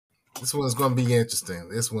This one's going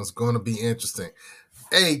to be interesting.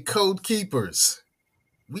 Hey, code keepers,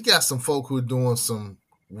 we got some folk who are doing some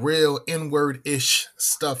real N-word-ish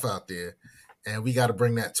stuff out there, and we got to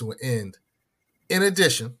bring that to an end. In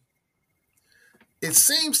addition, it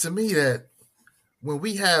seems to me that when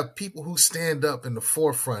we have people who stand up in the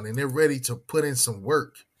forefront and they're ready to put in some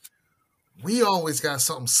work, we always got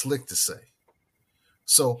something slick to say.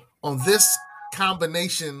 So on this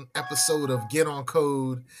combination episode of Get on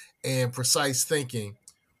Code and Precise Thinking,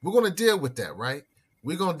 we're going to deal with that, right?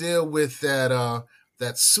 We're going to deal with that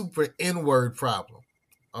super N-word problem.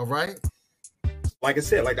 All right? Like I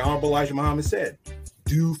said, like the Honorable Elijah Muhammad said,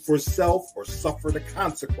 do for self or suffer the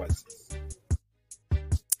consequences.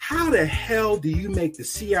 How the hell do you make the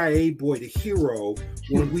CIA boy the hero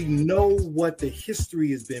when we know what the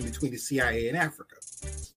history has been between the CIA and Africa?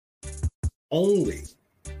 Only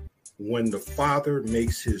when the father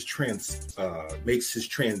makes his transition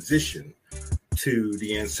to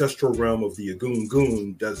the ancestral realm of the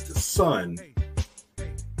Agun does the son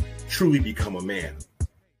truly become a man.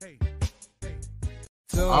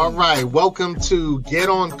 All right, welcome to Get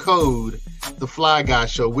on Code, the Fly Guy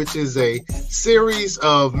Show, which is a series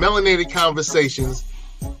of melanated conversations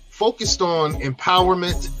focused on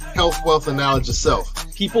empowerment, health, wealth, and knowledge of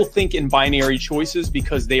self. People think in binary choices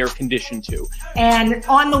because they are conditioned to. And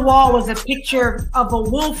on the wall was a picture of a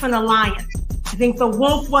wolf and a lion. I think the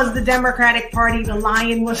wolf was the Democratic Party, the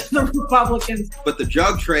lion was the Republicans. But the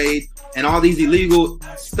drug trade and all these illegal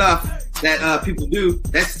stuff that people do,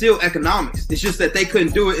 that's still economics. It's just that they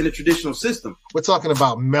couldn't do it in the traditional system. We're talking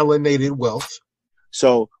about melanated wealth.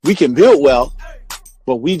 So we can build wealth,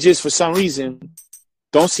 but we just, for some reason,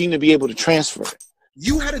 don't seem to be able to transfer it.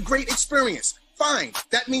 You had a great experience. Fine.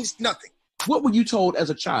 That means nothing. What were you told as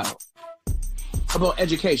a child about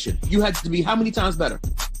education? You had to be how many times better?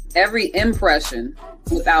 Every impression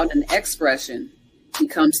without an expression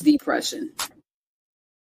becomes depression.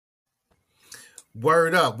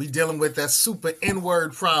 Word up. We dealing with that super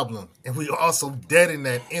N-word problem. And we also dead in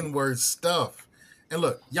that N-word stuff. And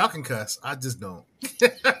look, y'all can cuss. I just don't.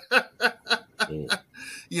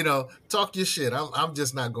 You know, talk your shit. I'm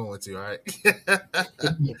just not going to, all right?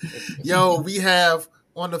 Yo, we have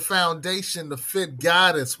on the foundation, the Fit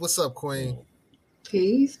Goddess. What's up, Queen?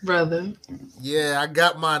 Peace, brother. Yeah, I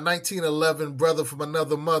got my 1911 brother from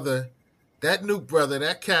another mother. That Nuke brother,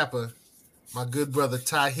 that Kappa. My good brother,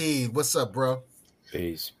 Tahid. What's up, bro?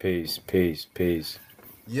 Peace, peace, peace, peace.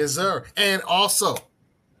 Yes, sir. And also,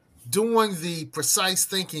 doing the precise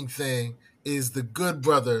thinking thing is the good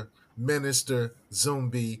brother, Minister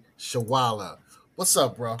Zumbi Shawala. What's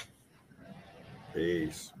up, bro?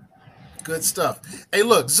 Peace. Good stuff. Hey,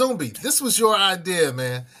 look, Zumbi, this was your idea,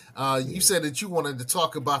 man. You said that you wanted to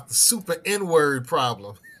talk about the super N-word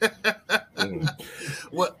problem.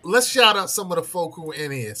 Well, let's shout out some of the folk who are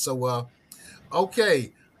in here. So,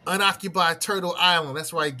 okay, Unoccupied Turtle Island.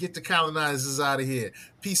 That's right. Get the colonizers out of here.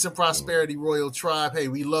 Peace and Prosperity Royal Tribe. Hey,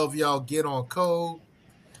 we love y'all. Get on code.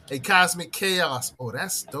 Hey, Cosmic Chaos. Oh,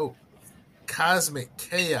 that's dope. Cosmic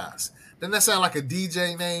Chaos. Doesn't that sound like a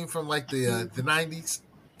DJ name from like the 90s?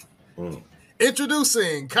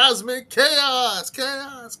 Introducing Cosmic Chaos.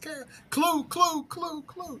 Chaos. Clue.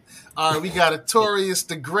 All right, we got Artorius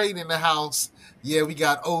the Great in the house. Yeah, we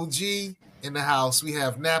got OG in the house. We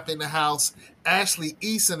have Nap in the house. Ashley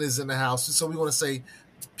Eason is in the house. So we want to say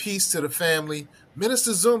peace to the family.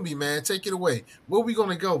 Minister Zumbi, man, take it away. Where we going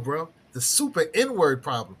to go, bro? The super N-word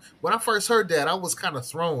problem. When I first heard that, I was kind of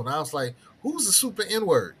thrown. I was like, who's the super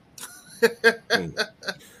N-word?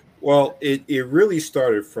 Well, it really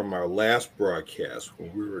started from our last broadcast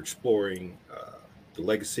when we were exploring the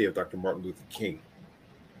legacy of Dr. Martin Luther King.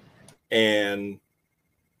 And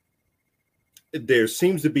there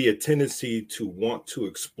seems to be a tendency to want to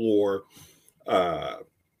explore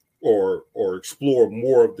or explore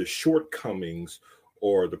more of the shortcomings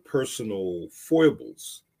or the personal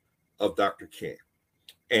foibles of Dr. King.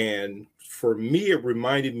 And for me, it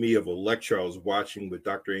reminded me of a lecture I was watching with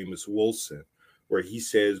Dr. Amos Wilson, where he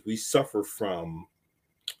says we suffer from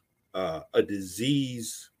a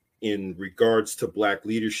disease in regards to Black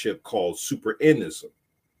leadership called super N-ism,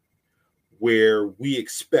 where we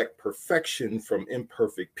expect perfection from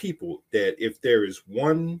imperfect people, that if there is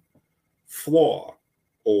one flaw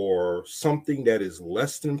or something that is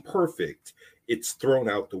less than perfect, it's thrown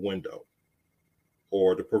out the window,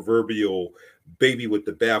 or the proverbial baby with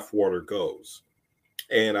the bathwater goes.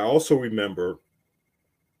 And I also remember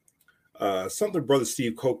something Brother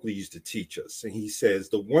Steve Coakley used to teach us. And he says,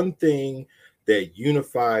 the one thing that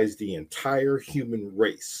unifies the entire human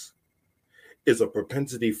race is a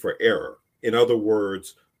propensity for error. In other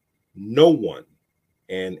words, no one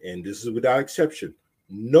and this is without exception,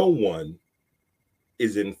 no one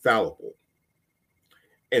is infallible.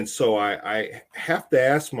 And so I have to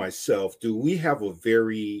ask myself, do we have a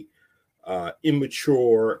very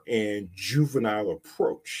immature and juvenile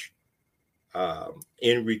approach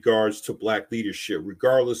in regards to Black leadership,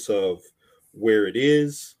 regardless of where it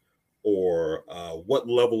is or what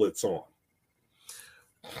level it's on?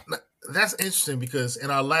 That's interesting, because in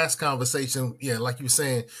our last conversation, like you were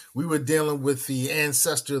saying, we were dealing with the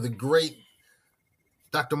ancestor of the great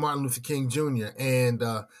Dr. Martin Luther King Jr. And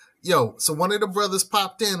so one of the brothers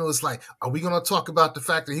popped in and was like, are we going to talk about the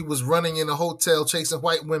fact that he was running in a hotel chasing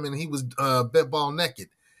white women and he was bedball naked?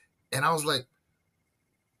 And I was like,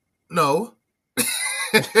 no.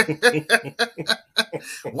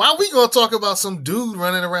 Why are we going to talk about some dude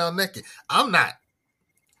running around naked? I'm not.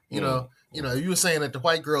 You know, you were saying that the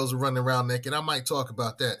white girls were running around naked. I might talk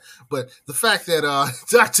about that. But the fact that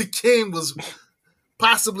Dr. King was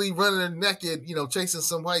possibly running naked, chasing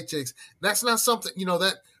some white chicks, that's not something,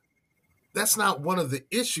 that's not one of the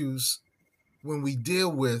issues when we deal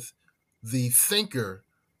with the thinker,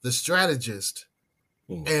 the strategist,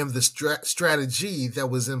 and the strategy that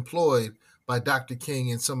was employed by Dr.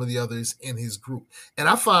 King and some of the others in his group. And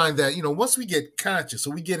I find that, once we get conscious,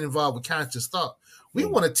 or we get involved with conscious thought, we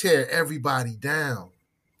want to tear everybody down.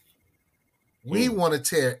 We want to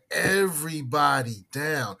tear everybody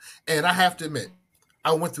down. And I have to admit,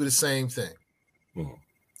 I went through the same thing.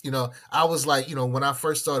 I was like, when I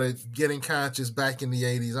first started getting conscious back in the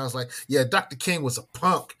 80s, I was like, yeah, Dr. King was a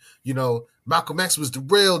punk. Malcolm X was the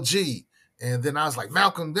real G. And then I was like,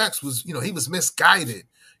 Malcolm X was, he was misguided.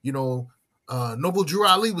 Noble Drew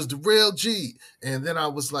Ali was the real G. And then I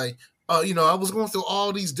was like, I was going through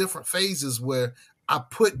all these different phases where I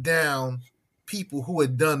put down people who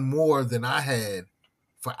had done more than I had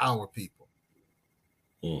for our people.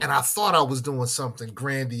 And I thought I was doing something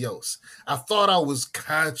grandiose. I thought I was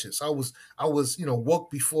conscious. I was,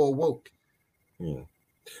 woke before woke.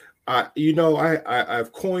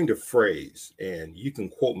 I've coined a phrase, and you can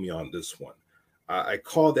quote me on this one. I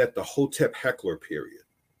call that the Hotep heckler period.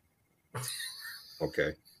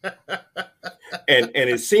 Okay. And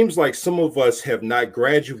it seems like some of us have not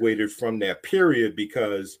graduated from that period,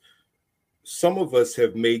 because some of us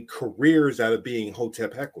have made careers out of being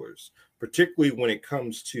Hotep hecklers, particularly when it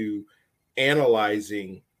comes to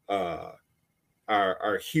analyzing our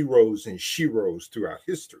heroes and sheroes throughout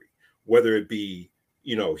history, whether it be,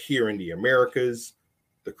 here in the Americas,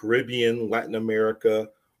 the Caribbean, Latin America,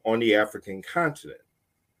 on the African continent.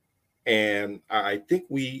 And I think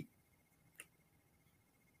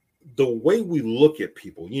the way we look at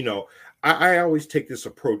people, I always take this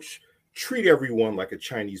approach: treat everyone like a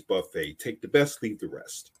Chinese buffet, take the best, leave the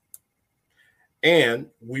rest. And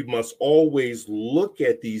we must always look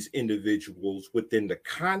at these individuals within the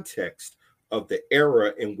context of the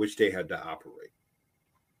era in which they had to operate.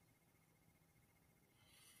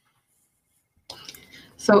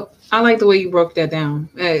 So I like the way you broke that down.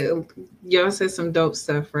 Y'all said some dope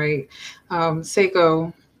stuff, right?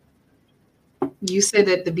 Seiko, you said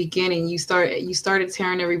at the beginning you started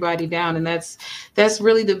tearing everybody down, and that's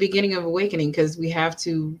really the beginning of awakening, because we have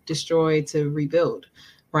to destroy to rebuild,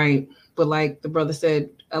 right? But like the brother said,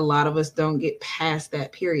 a lot of us don't get past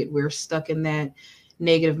that period. We're stuck in that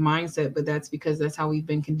negative mindset, but that's because that's how we've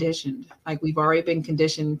been conditioned. Like, we've already been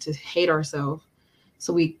conditioned to hate ourselves,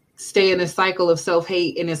 so we stay in a cycle of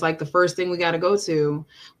self-hate, and it's like the first thing we got to go to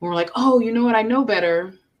when we're like, oh, you know what, I know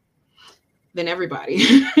better than everybody.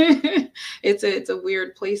 It's a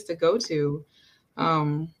weird place to go to,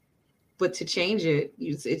 but to change it,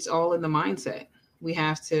 it's all in the mindset. We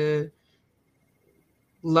have to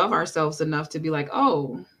love ourselves enough to be like,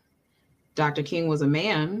 oh, Dr. King was a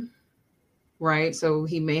man, right? So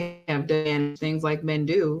he may have done things like men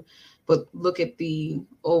do, but look at the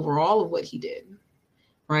overall of what he did,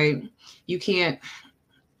 right? He can't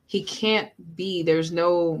be, there's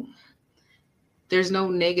no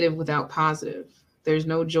negative without positive. There's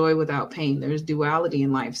no joy without pain. There's duality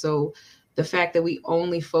in life. So the fact that we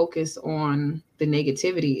only focus on the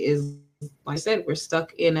negativity is, like I said, we're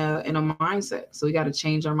stuck in a mindset. So we got to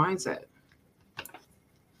change our mindset.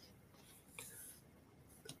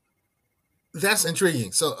 That's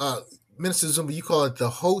intriguing. So, Minister Zumba, you call it the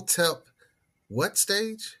Hotep what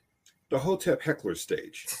stage? The Hotep heckler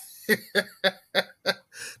stage.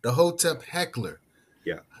 The Hotep heckler.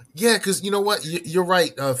 Yeah. Yeah, because you know what? You're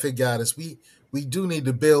right, Fig Goddess. We do need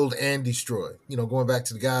to build and destroy. Going back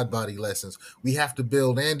to the God body lessons, we have to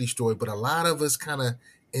build and destroy, but a lot of us kind of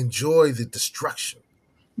enjoy the destruction.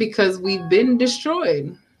 Because we've been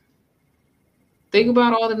destroyed. Think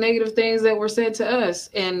about all the negative things that were said to us,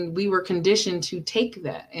 and we were conditioned to take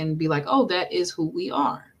that and be like, oh, that is who we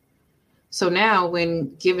are. So now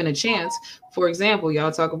when given a chance, for example,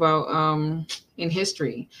 y'all talk about in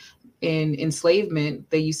history, in enslavement,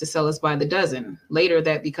 they used to sell us by the dozen. Later,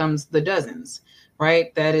 that becomes the dozens,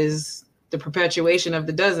 right? That is the perpetuation of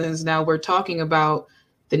the dozens. Now we're talking about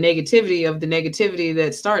the negativity of the negativity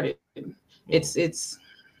that started.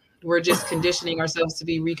 We're just conditioning ourselves to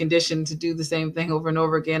be reconditioned to do the same thing over and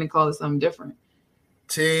over again and call it something different.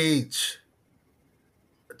 Teach.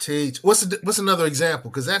 What's another example?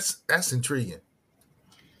 Because that's intriguing.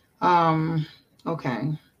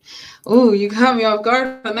 Okay. Oh, you got me off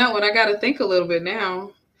guard on that one. I got to think a little bit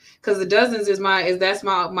now, because the dozens is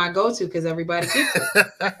my go-to, because everybody gets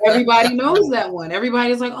it. Everybody knows that one.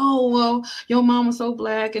 Everybody's like, oh, well, your mom was so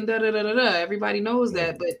black and da da da da da. Everybody knows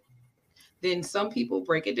that, but then some people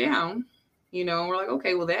break it down, and we're like,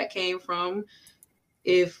 okay, well, that came from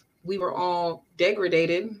if we were all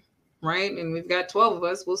degraded, right? And we've got 12 of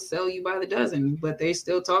us, we'll sell you by the dozen, but they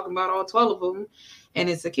still talking about all 12 of them. And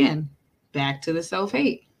it's, again, back to the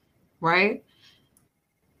self-hate, right?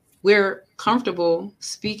 We're comfortable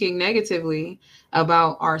speaking negatively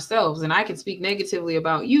about ourselves. And I can speak negatively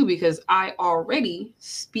about you because I already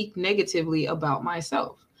speak negatively about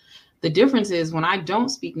myself. The difference is when I don't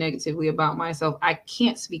speak negatively about myself, I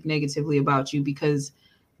can't speak negatively about you because,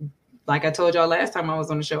 like I told y'all last time I was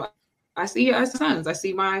on the show, I see your sons, I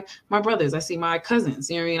see my brothers, I see my cousins.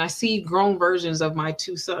 You know what I mean? I see grown versions of my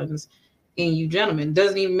two sons in you gentlemen.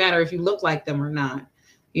 Doesn't even matter if you look like them or not.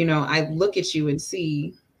 I look at you and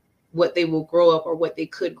see what they will grow up or what they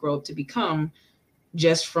could grow up to become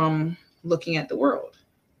just from looking at the world.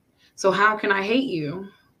 So how can I hate you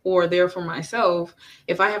or there for myself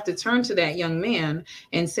if I have to turn to that young man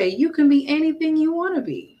and say, you can be anything you want to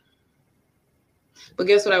be? But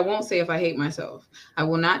guess what I won't say if I hate myself? I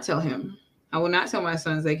will not tell him. I will not tell my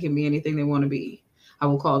sons they can be anything they want to be. I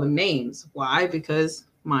will call them names. Why? Because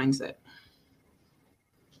mindset.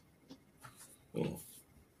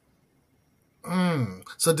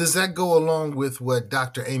 So does that go along with what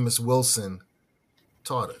Dr. Amos Wilson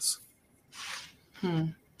taught us?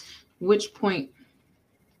 Which point?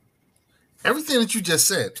 Everything that you just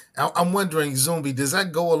said. I'm wondering, Zumbi, does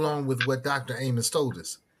that go along with what Dr. Amos told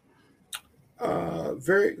us?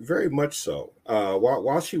 Very, very much so.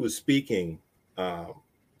 While she was speaking, I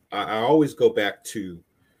always go back to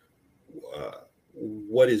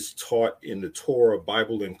what is taught in the Torah,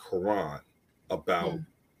 Bible, and Quran about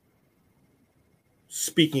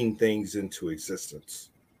speaking things into existence.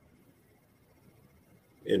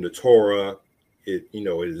 In the Torah, it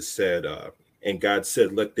is said, and God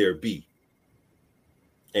said, "Let there be,"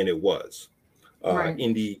 and it was. Right.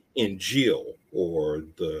 In the Injil, or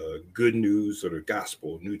the Good News, or the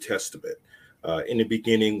Gospel, New Testament, in the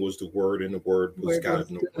beginning was the Word, and the Word was God,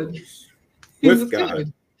 and the Word was with God,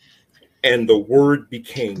 good. And the Word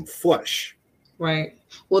became flesh. Right.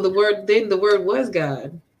 Well, the Word was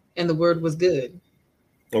God, and the Word was good.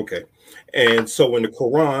 Okay. And so in the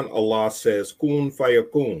Quran, Allah says, "Kun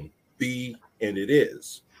fayakun," be and it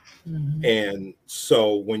is. Mm-hmm. And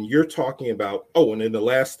so when you're talking about, and then the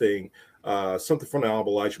last thing, something from the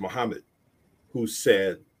Honorable Elijah Muhammad, who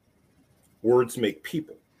said, words make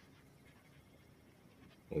people.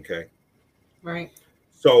 Okay. Right.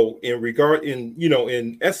 So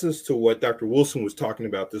in essence to what Dr. Wilson was talking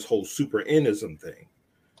about, this whole super N-ism thing,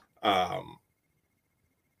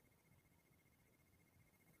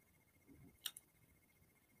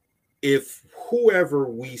 if whoever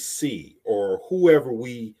we see or whoever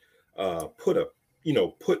we put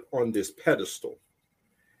on this pedestal,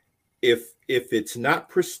 if it's not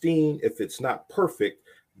pristine, if it's not perfect,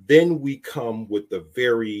 then we come with the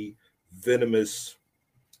very venomous,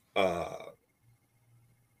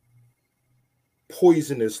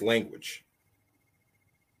 poisonous language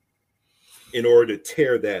in order to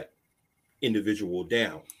tear that individual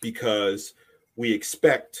down, because we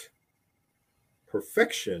expect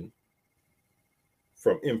perfection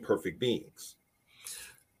from imperfect beings.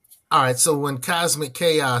 All right, so when Cosmic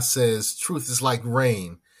Chaos says truth is like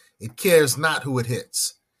rain, it cares not who it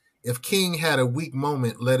hits. If King had a weak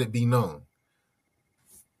moment, let it be known.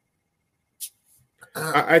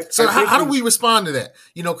 How do we respond to that?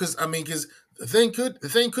 Because the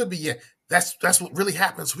thing could be, that's what really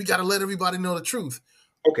happens. We got to let everybody know the truth.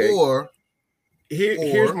 Okay.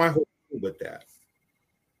 Here's my whole thing with that.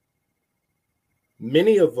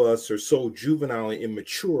 Many of us are so juvenile and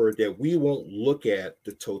immature that we won't look at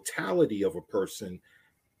the totality of a person,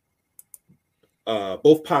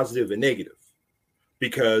 both positive and negative,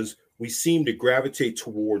 because we seem to gravitate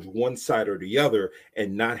towards one side or the other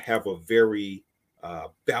and not have a very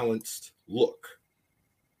balanced look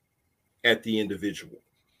at the individual.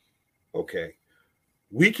 Okay.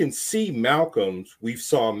 We can see Malcolm's, we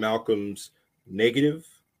saw Malcolm's negative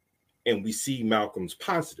and we see Malcolm's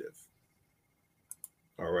positive.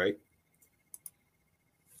 All right.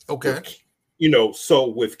 Okay. So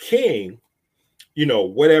with King,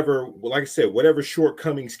 whatever, like I said, whatever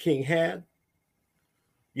shortcomings King had,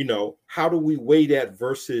 how do we weigh that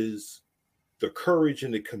versus the courage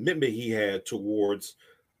and the commitment he had towards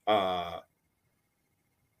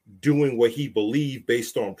doing what he believed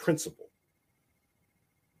based on principle?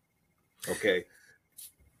 Okay.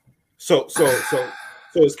 So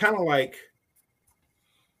it's kind of like,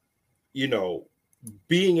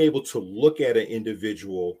 being able to look at an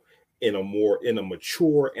individual in a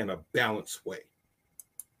mature and a balanced way,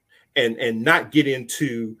 and not get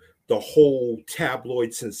into the whole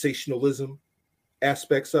tabloid sensationalism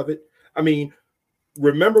aspects of it. I mean,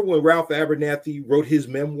 remember when Ralph Abernathy wrote his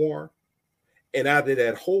memoir, and out of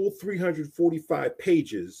that whole 345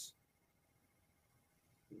 pages,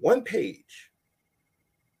 one page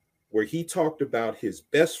where he talked about his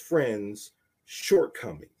best friend's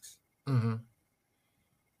shortcomings. Mm-hmm.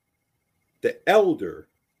 The elder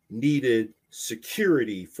needed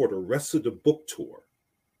security for the rest of the book tour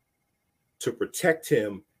to protect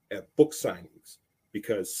him at book signings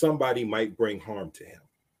because somebody might bring harm to him.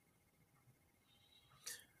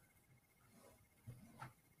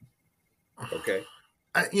 Okay.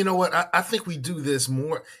 You know what? I think we do this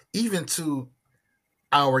more even to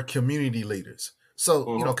our community leaders. So,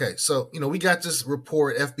 okay. So, we got this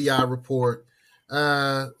report, FBI report.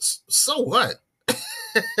 So what?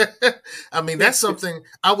 I mean, that's something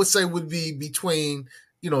I would say would be between,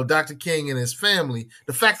 Dr. King and his family.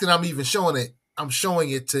 The fact that I'm even showing it, I'm showing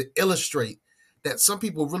it to illustrate that some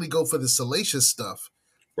people really go for the salacious stuff,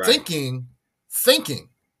 right, thinking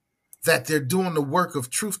that they're doing the work of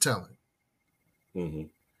truth telling. Mm-hmm.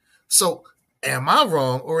 So am I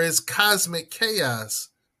wrong, or is Cosmic Chaos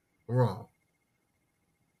wrong?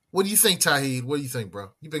 What do you think, Tahid? What do you think,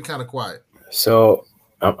 bro? You've been kind of quiet. So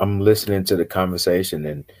I'm listening to the conversation,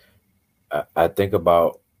 and I think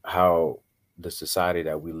about how the society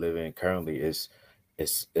that we live in currently is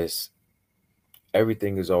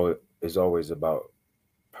everything is always about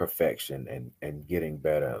perfection and getting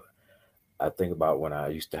better. I think about when I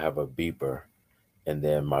used to have a beeper, and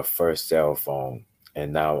then my first cell phone,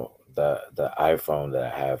 and now the iPhone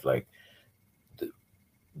that I have, like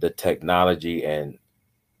the technology and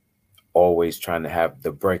always trying to have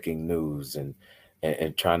the breaking news and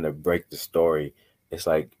trying to break the story. It's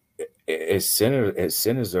like it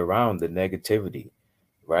centers around the negativity,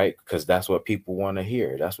 right? Because that's what people want to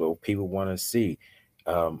hear. That's what people want to see.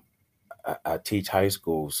 I teach high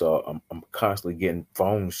school, so I'm constantly getting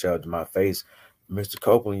phones shoved in my face. Mr.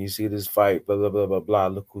 Copeland, you see this fight, blah, blah, blah, blah, blah.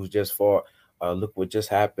 Look who's just fought. Look what just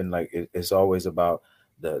happened. Like it's always about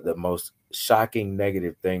the most shocking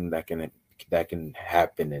negative thing that can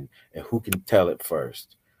happen and who can tell it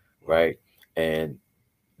first, right? And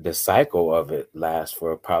the cycle of it lasts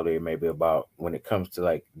for probably maybe about, when it comes to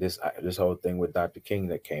like this whole thing with Dr. King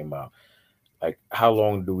that came out, like how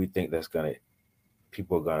long do we think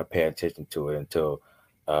people are gonna pay attention to it until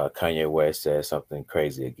Kanye West says something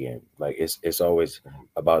crazy again? Like it's always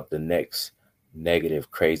about the next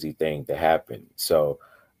negative crazy thing to happen. So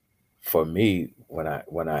for me, when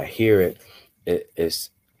I hear it's,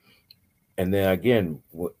 and then again,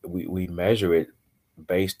 we measure it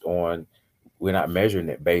based on, we're not measuring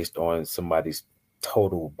it based on somebody's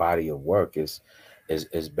total body of work. Is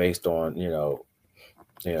based on,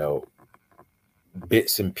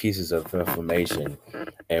 bits and pieces of information,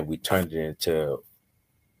 and we turned it into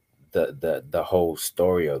the whole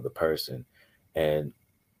story of the person. And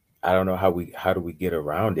I don't know how do we get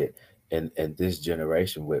around it in this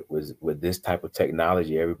generation with this type of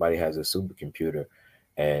technology. Everybody has a supercomputer,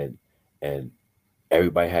 and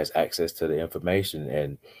everybody has access to the information,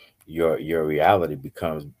 and your reality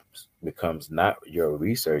becomes not your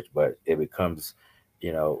research, but it becomes,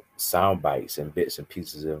 sound bites and bits and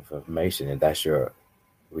pieces of information, and that's your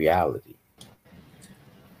reality.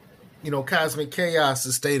 Cosmic Chaos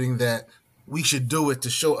is stating that we should do it to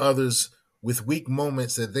show others with weak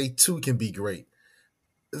moments that they too can be great.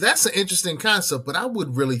 That's an interesting concept, but I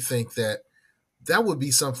would really think that would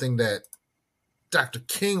be something that Dr.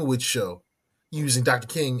 King would show, using Dr.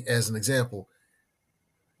 King as an example.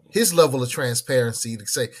 His level of transparency to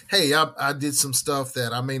say, hey, I did some stuff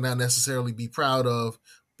that I may not necessarily be proud of,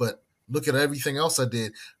 but look at everything else I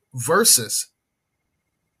did. Versus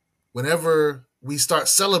whenever we start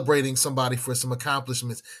celebrating somebody for some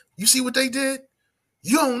accomplishments, you see what they did?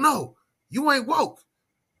 You don't know. You ain't woke.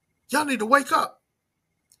 Y'all need to wake up.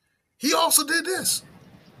 he also did this.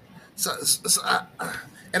 So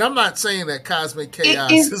and I'm not saying that Cosmic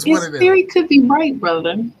Chaos is one of them. His theory could be right,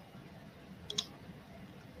 brother.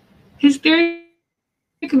 His theory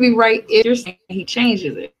could be right if you're saying he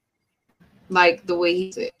changes it, like the way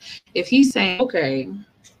he said. If he's saying, okay,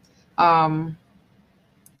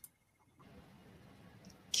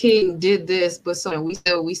 King did this, but so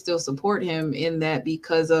we still support him in that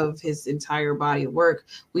because of his entire body of work.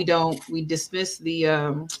 We dismiss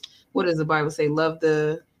the what does the Bible say? Love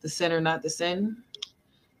the sinner, not the sin.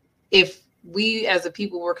 If we as a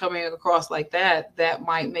people were coming across like that, that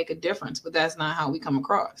might make a difference, but that's not how we come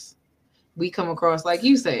across. We come across like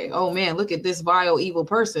you say, oh man, look at this vile, evil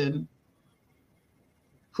person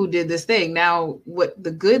who did this thing. Now, what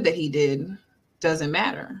the good that he did doesn't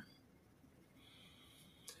matter.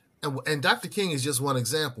 And Dr. King is just one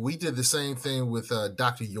example. We did the same thing with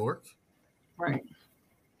Dr. York. Right.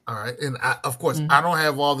 All right. And of course, I don't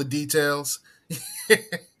have all the details.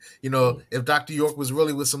 You know, if Dr. York was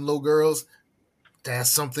really with some little girls,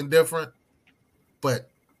 that's something different. But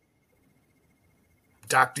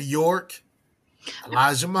Dr. York,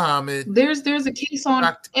 Elijah Muhammad. There's a case on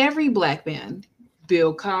every black man.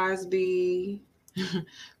 Bill Cosby,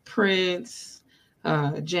 Prince,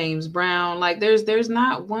 James Brown. Like there's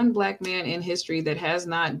not one black man in history that has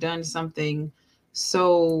not done something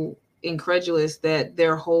so incredulous that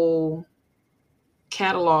their whole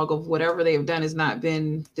catalog of whatever they have done has not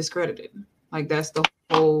been discredited. Like that's the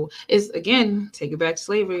whole, is again, take it back to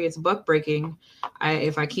slavery. It's buck breaking.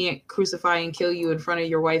 If I can't crucify and kill you in front of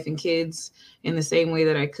your wife and kids in the same way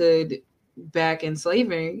that I could back in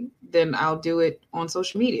slavery, then I'll do it on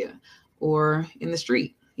social media or in the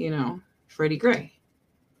street, you know, Freddie Gray.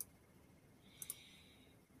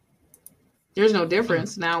 There's no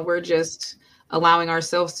difference. Now we're just allowing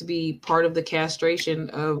ourselves to be part of the castration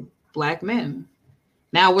of black men.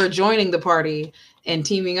 Now we're joining the party and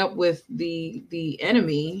teaming up with the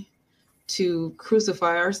enemy to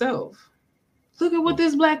crucify ourselves. Look at what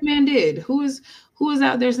this black man did. Who is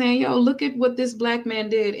out there saying, yo, look at what this black man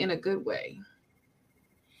did in a good way.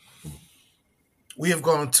 We have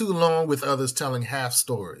gone too long with others telling half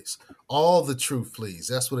stories. All the truth, please.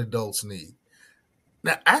 That's what adults need.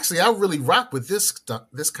 Now, actually, I really rock with this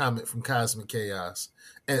comment from Cosmic Chaos.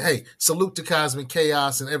 And hey, salute to Cosmic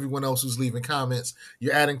Chaos and everyone else who's leaving comments.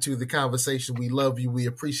 You're adding to the conversation. We love you. We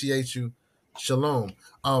appreciate you. Shalom.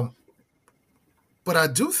 But I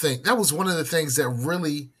do think that was one of the things that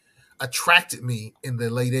really attracted me in the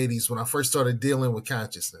late 80s when I first started dealing with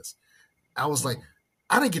consciousness. I was like,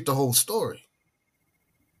 I didn't get the whole story.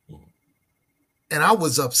 And I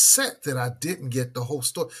was upset that I didn't get the whole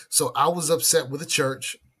story. So I was upset with the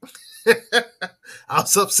church. I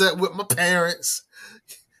was upset with my parents.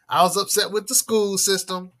 I was upset with the school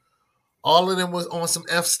system. All of them was on some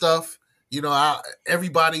F stuff. You know,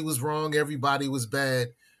 everybody was wrong. Everybody was bad.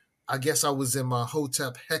 I guess I was in my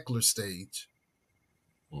Hotep heckler stage.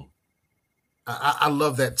 I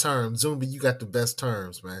love that term. Zumbi, you got the best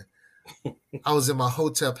terms, man. I was in my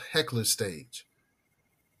Hotep heckler stage.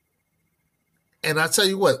 And I tell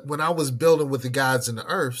you what, when I was building with the gods and the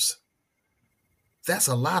earths, that's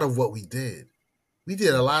a lot of what we did. We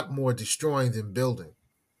did a lot more destroying than building.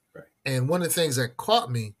 Right. And one of the things that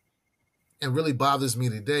caught me and really bothers me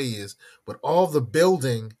today is with all the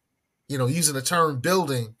building, you know, using the term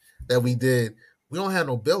building that we did, we don't have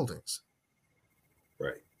no buildings.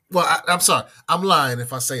 Right. Well, I'm sorry. I'm lying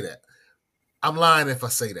if I say that. I'm lying if I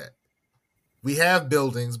say that. We have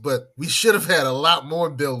buildings, but we should have had a lot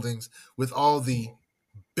more buildings with all the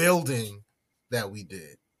building that we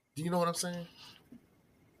did. Do you know what I'm saying?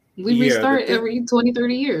 We restart every 20,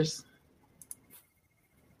 30 years.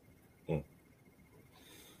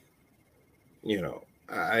 You know,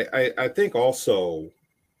 I think also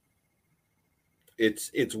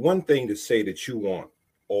it's one thing to say that you want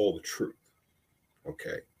all the truth.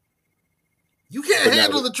 Okay. You can't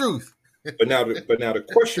handle the truth. But now the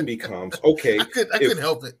question becomes, okay, I couldn't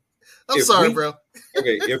help it. I'm sorry, bro.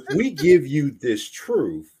 Okay, if we give you this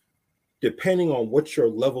truth, depending on what your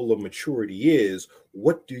level of maturity is,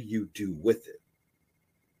 what do you do with it?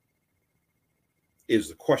 Is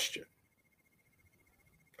the question.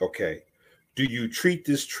 Okay. Do you treat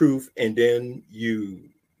this truth and then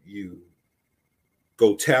you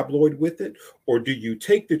go tabloid with it? Or do you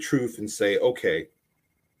take the truth and say, okay,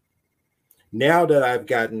 now that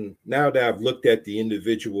I've looked at the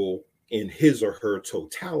individual in his or her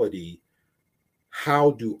totality,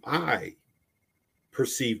 how do I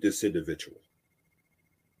perceive this individual?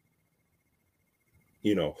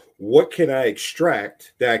 You know, what can I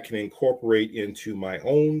extract that I can incorporate into my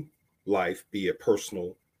own life, be it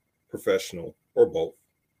personal, professional, or both?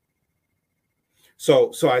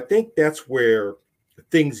 So I think that's where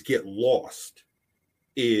things get lost,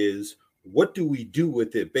 is what do we do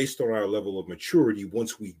with it based on our level of maturity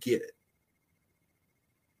once we get it?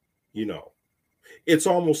 You know, it's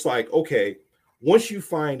almost like, okay, once you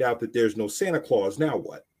find out that there's no Santa Claus, now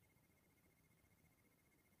what?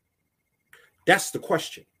 That's the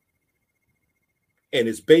question. And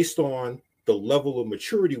it's based on the level of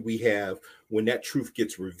maturity we have when that truth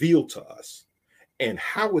gets revealed to us and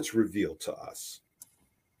how it's revealed to us.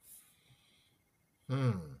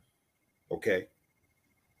 Okay.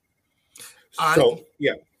 So,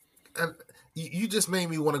 yeah. And you just made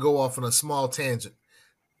me want to go off on a small tangent.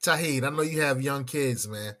 Tauheed, I know you have young kids,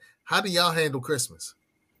 man. How do y'all handle Christmas?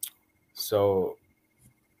 So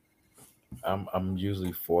I'm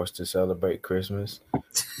usually forced to celebrate Christmas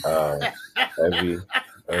every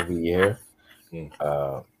year.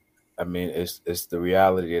 I mean, it's the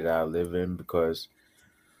reality that I live in, because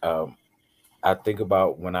I think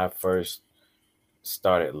about when I first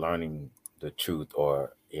started learning the truth,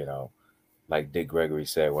 or, you know, like Dick Gregory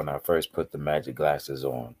said, when I first put the magic glasses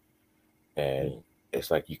on, and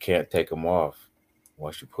it's like you can't take them off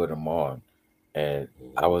once you put them on. And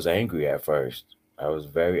I was angry at first. I was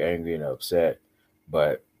very angry and upset.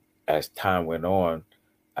 But as time went on,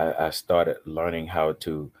 I started learning how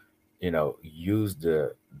to, you know, use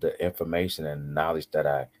the information and knowledge that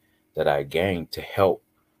I gained to help,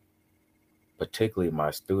 particularly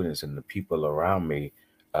my students and the people around me,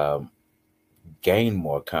 gain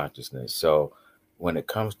more consciousness. So when it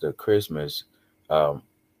comes to Christmas,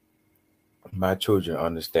 my children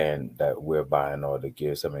understand that we're buying all the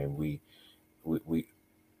gifts. I mean, we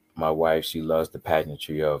my wife, she loves the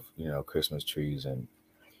pageantry of, you know, Christmas trees and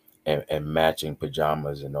matching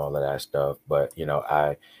pajamas and all of that stuff. But, you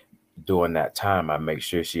know, during that time, I make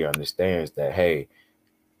sure she understands that, hey,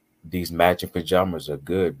 these matching pajamas are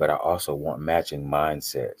good, but I also want matching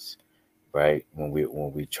mindsets, right? When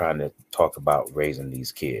we're trying to talk about raising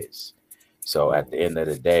these kids. So at the end of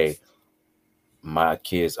the day, my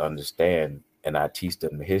kids understand, and I teach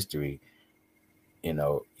them the history. You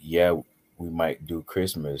know, yeah, we might do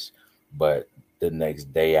Christmas, but the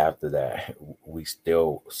next day after that, we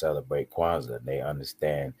still celebrate Kwanzaa. They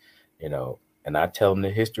understand, you know, and I tell them the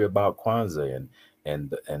history about Kwanzaa and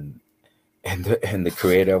the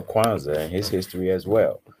creator of Kwanzaa and his history as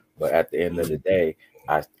well. But at the end of the day,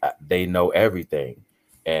 they know everything,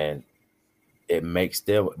 and it makes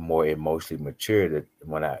them more emotionally mature that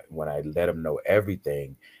when I let them know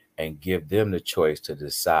everything and give them the choice to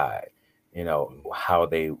decide, you know, how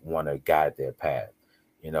they want to guide their path.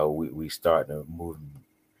 You know, we start to move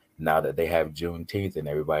now that they have Juneteenth and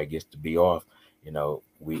everybody gets to be off. You know,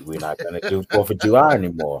 we're not going to do 4th of July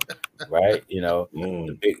anymore, right? You know,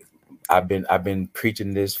 I've been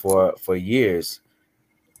preaching this for years.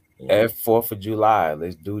 At 4th of July,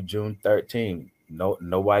 let's do June 13th.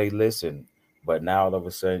 Nobody listened, but now all of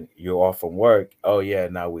a sudden you're off from work. Oh yeah,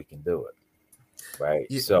 now we can do it, right?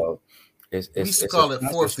 Yeah. So we used to call it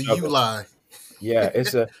 4th of July. Yeah,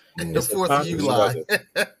 it's the 4th of July.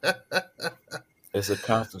 It's a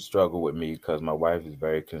constant struggle with me because my wife is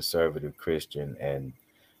very conservative Christian and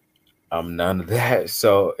I'm none of that.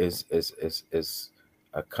 So it's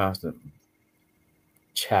a constant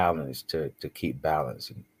challenge to keep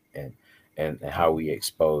balance and how we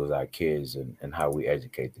expose our kids and how we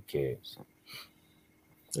educate the kids.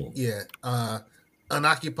 Yeah.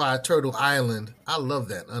 Unoccupied Turtle Island. I love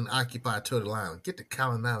that. Unoccupied Turtle Island. Get the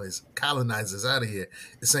colonizers out of here.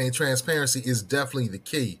 It's saying transparency is definitely the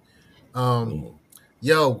key.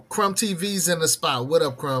 Yo, Crumb TV's in the spot. What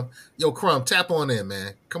up, Crumb? Yo, Crumb, tap on in,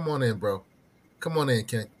 man. Come on in, bro. Come on in,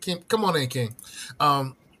 King. Come on in, King.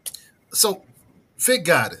 So, Fig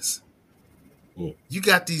Goddess, you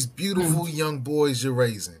got these beautiful young boys you're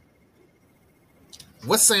raising.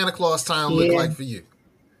 What's Santa Claus time look like for you?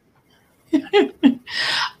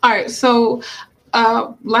 All right, so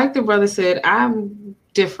like the brother said, I'm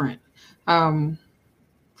different.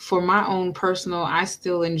 For my own personal, I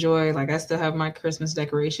still enjoy, like I still have my Christmas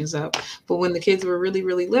decorations up. But when the kids were really,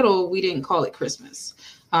 really little, we didn't call it Christmas.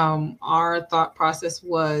 Our thought process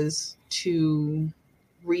was to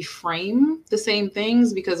reframe the same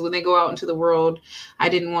things because when they go out into the world, I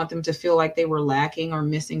didn't want them to feel like they were lacking or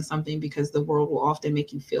missing something because the world will often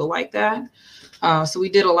make you feel like that. So we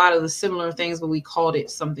did a lot of the similar things, but we called it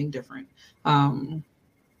something different.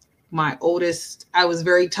 My oldest, I was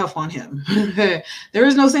very tough on him. There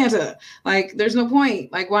is no Santa. Like, there's no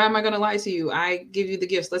point. Like, why am I going to lie to you? I give you the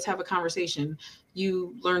gifts. Let's have a conversation.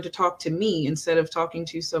 You learn to talk to me instead of talking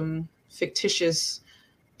to some fictitious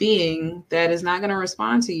being that is not going to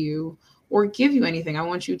respond to you or give you anything. I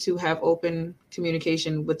want you to have open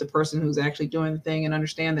communication with the person who's actually doing the thing and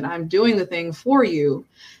understand that I'm doing the thing for you.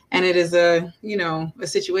 And it is a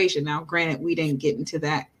situation. Now, granted, we didn't get into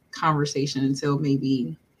that conversation until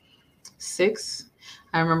maybe 6.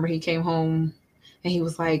 I remember he came home and he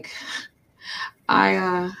was like,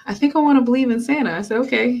 I think I want to believe in Santa. I said,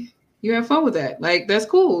 okay, you have fun with that. Like, that's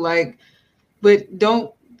cool. Like, but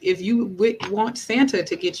don't, if you want Santa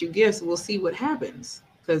to get you gifts, we'll see what happens,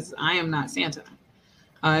 because I am not Santa.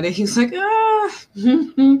 And he's like,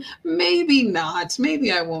 maybe not.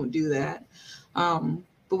 Maybe I won't do that.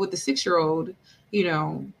 But with the 6-year-old,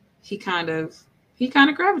 he kind of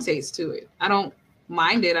gravitates to it. I don't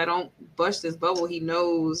mind it. I don't bust his bubble. He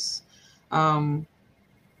knows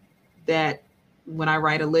that when I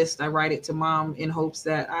write a list, I write it to mom in hopes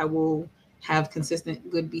that I will have consistent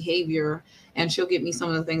good behavior, and she'll get me some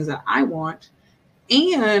of the things that I want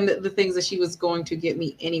and the things that she was going to get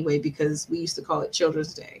me anyway, because we used to call it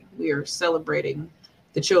Children's Day. We are celebrating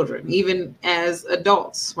the children, even as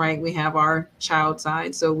adults, right? We have our child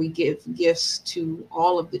side, so we give gifts to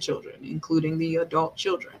all of the children, including the adult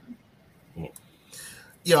children.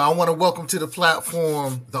 Yo, I want to welcome to the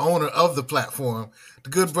platform the owner of the platform, the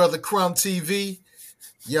good brother Crumb TV.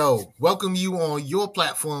 Yo, welcome you on your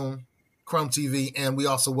platform, Crumb TV, and we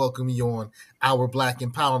also welcome you on our Black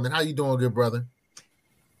Empowerment. How you doing, good brother?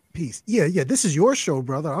 Peace. Yeah. This is your show,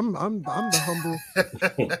 brother. I'm the humble.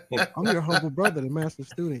 I'm your humble brother, the master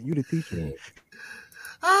student. You the teacher.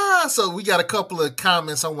 So we got a couple of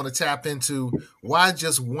comments I want to tap into. Why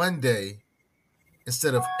just one day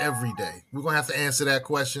instead of every day? We're gonna have to answer that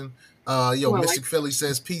question. Mystic Philly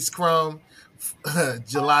says, "Peace, Crumb.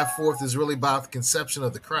 July 4th is really about the conception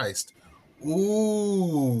of the Christ."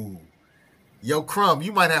 Ooh. Yo, Crumb,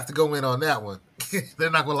 you might have to go in on that one.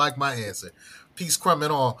 They're not going to like my answer. Peace, Crumb,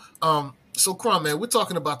 and all. So, Crumb, man, we're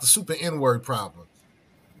talking about the super N-word problem.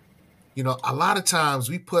 A lot of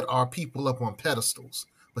times we put our people up on pedestals,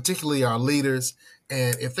 particularly our leaders,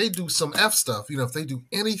 and if they do some F stuff, if they do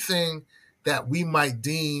anything that we might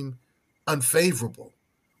deem unfavorable,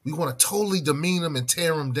 we want to totally demean them and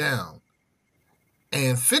tear them down.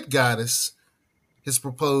 And Fit Goddess has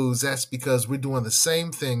proposed that's because we're doing the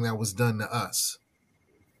same thing that was done to us.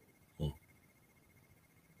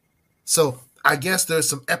 So I guess there's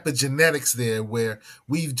some epigenetics there where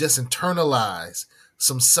we've just internalized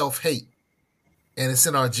some self-hate, and it's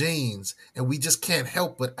in our genes, and we just can't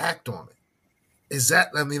help but act on it. Is that,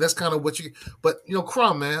 that's kind of what but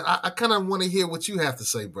Crumb, man, I kind of want to hear what you have to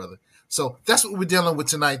say, brother. So that's what we're dealing with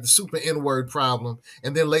tonight, the super N-word problem.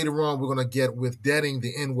 And then later on, we're going to get with deading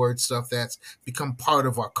the N-word stuff that's become part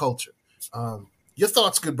of our culture. Your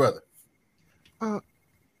thoughts, good brother?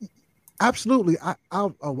 Absolutely.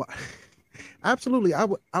 Absolutely.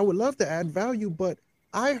 I would love to add value, but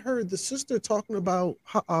I heard the sister talking about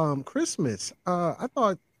Christmas. I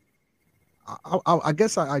thought, I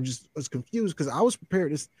guess I just was confused because I was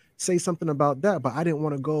prepared to say something about that, but I didn't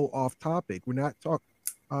want to go off topic. We're not talking.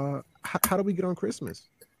 How do we get on Christmas?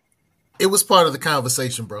 It was part of the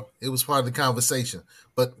conversation, bro. It was part of the conversation.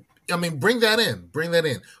 But bring that in. Bring that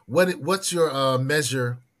in. What's your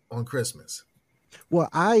measure on Christmas? Well,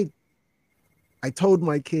 I told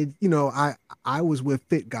my kids, I was with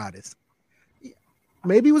Fit Goddess.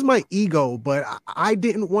 Maybe it was my ego, but I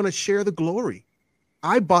didn't want to share the glory.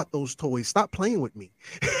 I bought those toys. Stop playing with me.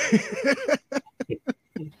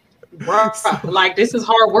 Bro, like, this is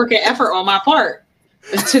hard work and effort on my part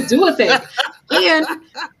to do a thing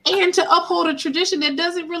and to uphold a tradition that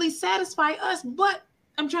doesn't really satisfy us. But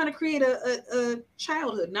I'm trying to create a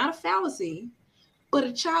childhood, not a fallacy, but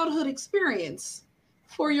a childhood experience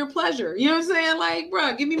for your pleasure. You know what I'm saying? Like,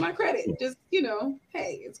 bro, give me my credit. Just,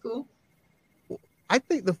 hey, it's cool. I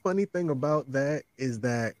think the funny thing about that is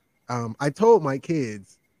that I told my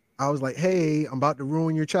kids, I was like, hey, I'm about to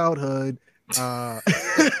ruin your childhood.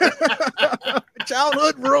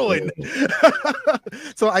 Childhood ruined.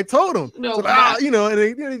 So I told them,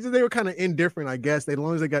 and they were kind of indifferent, I guess, as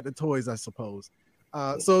long as they got the toys, I suppose.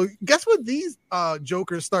 So guess what these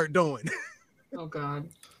jokers start doing? Oh God.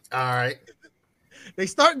 All right. They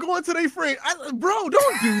start going to their friend. Bro,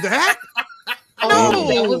 don't do that. No,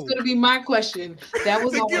 that was going to be my question. That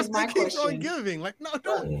was always my question. On giving, like, no,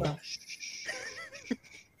 don't.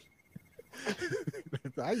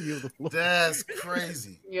 I yield the floor. That's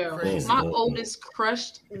crazy. Yeah, crazy. My oldest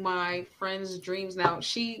crushed my friend's dreams. Now,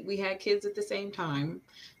 we had kids at the same time,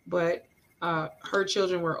 but her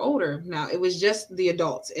children were older. Now, it was just the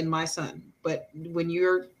adults and my son. But when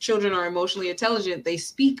your children are emotionally intelligent, they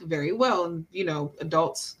speak very well. And,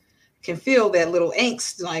 adults can feel that little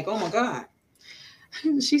angst, like, oh my God.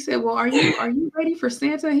 She said, well, are you ready for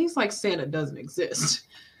Santa? He's like, Santa doesn't exist.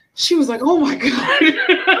 She was like, oh my God.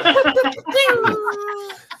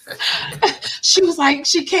 She was like,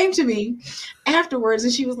 she came to me afterwards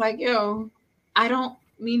and she was like, yo, I don't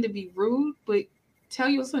mean to be rude, but tell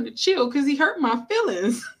your son to chill because he hurt my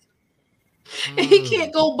feelings. And he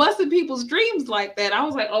can't go busting people's dreams like that. I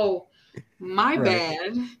was like, oh, my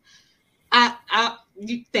bad.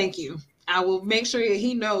 Thank you. I will make sure that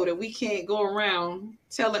he know that we can't go around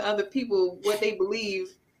telling other people what they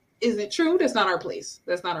believe isn't true. That's not our place.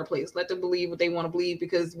 That's not our place. Let them believe what they want to believe,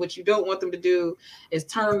 because what you don't want them to do is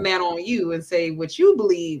turn that on you and say what you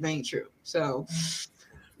believe ain't true. So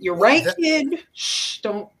you're right, kid. Shh,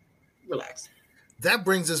 don't relax. That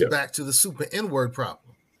brings us back to the super N-word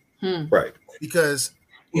problem. Right. Because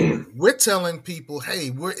we're telling people,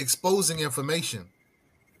 hey, we're exposing information.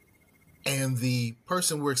 And the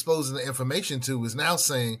person we're exposing the information to is now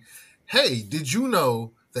saying, hey, did you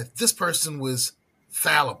know that this person was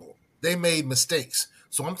fallible? They made mistakes.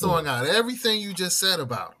 So I'm throwing out everything you just said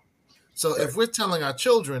about them. So if we're telling our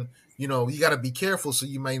children, you know, you got to be careful so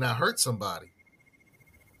you may not hurt somebody.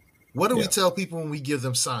 What do we tell people when we give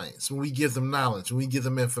them science, when we give them knowledge, when we give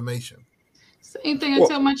them information? Same thing I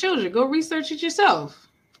tell my children. Go research it yourself.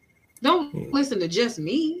 Don't listen to just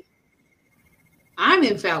me. I'm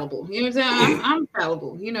infallible. You know what I'm saying? I'm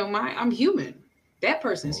fallible. You know, I'm human. That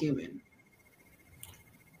person's human.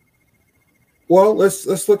 Well,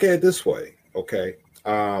 let's look at it this way, okay?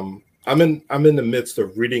 I'm in the midst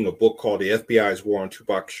of reading a book called The FBI's War on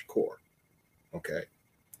Tupac Shakur, okay?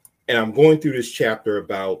 And I'm going through this chapter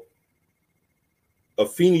about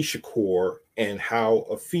Afeni Shakur and how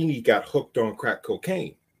Afeni got hooked on crack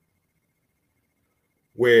cocaine,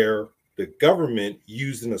 where the government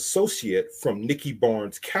used an associate from Nicky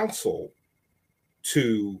Barnes' counsel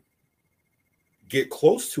to get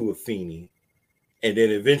close to Afeni and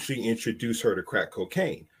then eventually introduce her to crack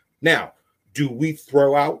cocaine. Now, do we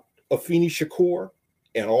throw out Afeni Shakur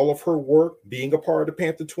and all of her work being a part of the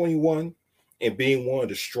Panther 21 and being one of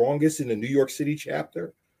the strongest in the New York City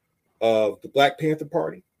chapter of the Black Panther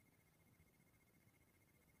Party?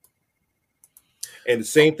 And the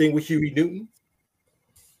same thing with Huey Newton.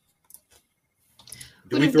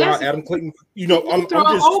 Do we throw out Adam Clayton? You know, I'm throw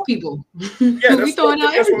out just all people. Yeah, we throwing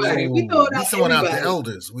out everybody. We throwing out the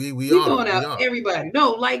elders. We throwing out everybody.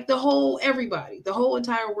 No, like the whole everybody. The whole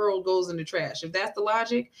entire world goes in the trash. If that's the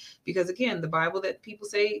logic, because again, the Bible that people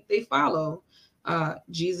say they follow,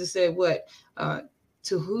 Jesus said, "What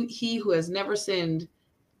he who has never sinned,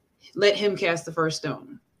 let him cast the first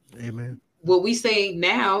stone." Amen. What we say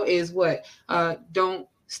now is what? Don't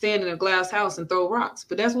stand in a glass house and throw rocks,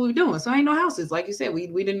 but that's what we're doing. So ain't no houses, like you said. We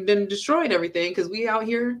didn't destroyed everything because we out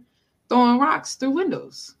here throwing rocks through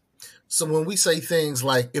windows. So when we say things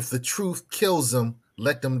like, if the truth kills them,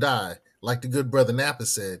 let them die, like the good brother Napa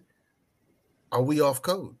said, are we off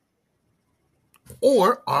code?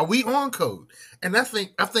 Or are we on code? And I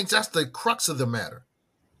think that's the crux of the matter.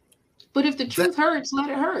 But if the truth hurts, let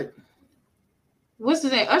it hurt. What's the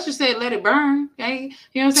name? Usher said, "Let it burn." Okay,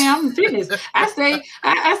 you know what I'm saying? I'm in fitness. I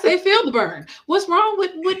say, feel the burn. What's wrong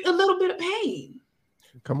with a little bit of pain?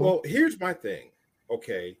 Come on. Well, here's my thing.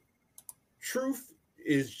 Okay, truth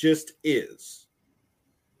is.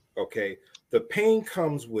 Okay, the pain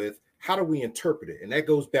comes with how do we interpret it, and that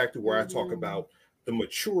goes back to where I talk about the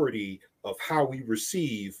maturity of how we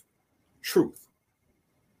receive truth.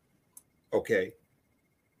 Okay,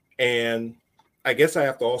 and I guess I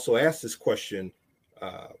have to also ask this question.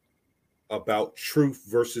 About truth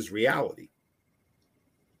versus reality.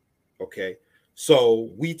 Okay, so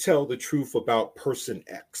we tell the truth about person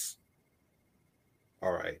X.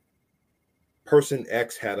 All right, person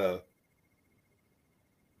X had a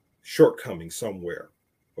shortcoming somewhere.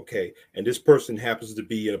 Okay, and this person happens to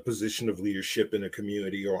be in a position of leadership in a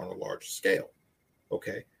community or on a large scale.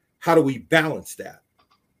 Okay, how do we balance that?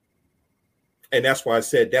 And that's why I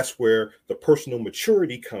said that's where the personal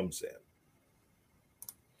maturity comes in.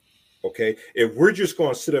 Okay, if we're just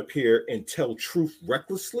going to sit up here and tell truth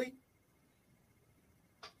recklessly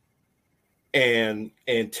and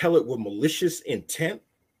tell it with malicious intent,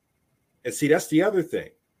 and see, that's the other thing.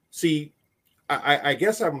 See, I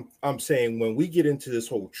guess I'm saying when we get into this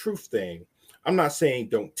whole truth thing, I'm not saying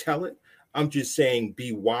don't tell it. I'm just saying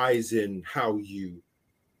be wise in how you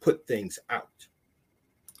put things out.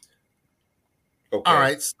 Okay. All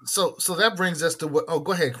right. So that brings us to what? Oh,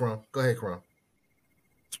 go ahead, Crum. Go ahead, Crum.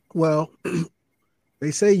 Well,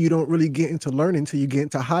 they say you don't really get into learning until you get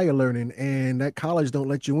into higher learning, and that college don't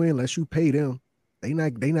let you in unless you pay them. They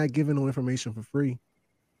not giving no information for free.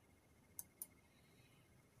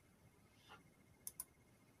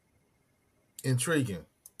 Intriguing.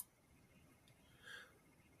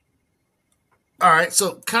 All right,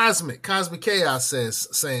 so Cosmic Chaos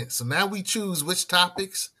saying, so now we choose which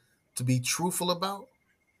topics to be truthful about?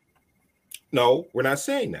 No, we're not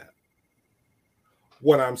saying that.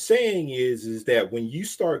 What I'm saying is that when you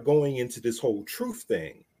start going into this whole truth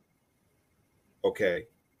thing, okay,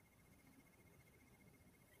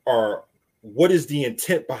 or what is the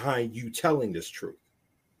intent behind you telling this truth?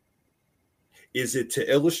 Is it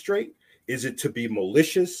to illustrate? Is it to be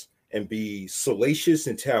malicious and be salacious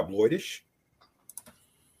and tabloidish?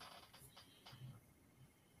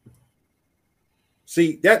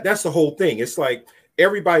 See, that's the whole thing. It's like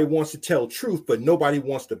everybody wants to tell truth, but nobody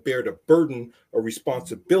wants to bear the burden or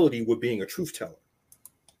responsibility with being a truth teller.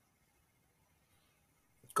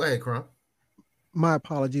 Go ahead, Crump. My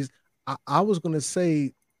apologies. I was going to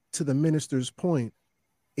say, to the minister's point,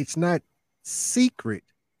 it's not secret,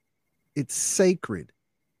 it's sacred.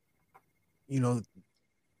 You know,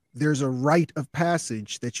 there's a rite of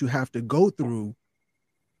passage that you have to go through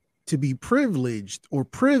to be privileged or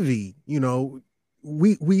privy. You know,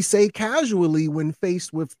 we say casually when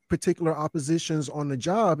faced with particular oppositions on the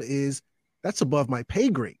job is that's above my pay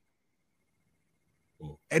grade.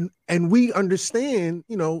 And we understand,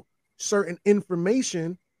 you know, certain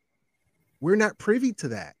information, we're not privy to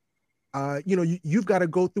that. You know, you've got to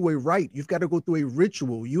go through a rite. You've got to go through a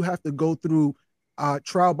ritual. You have to go through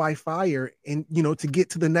trial by fire, and, you know, to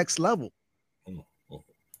get to the next level.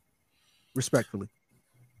 Respectfully.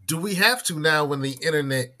 Do we have to now in the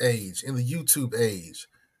internet age, in the YouTube age?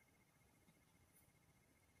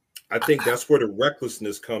 I think that's where the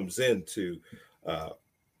recklessness comes in to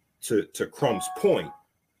Crumb's point.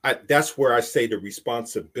 That's where I say the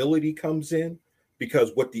responsibility comes in,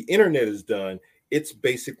 because what the internet has done, it's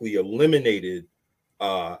basically eliminated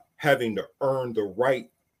having to earn the right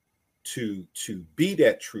to be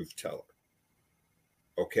that truth teller.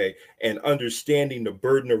 Okay, and understanding the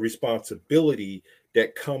burden of responsibility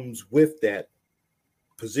that comes with that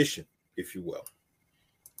position, if you will.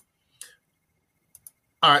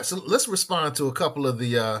 All right, so let's respond to a couple of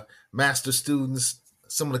the master students,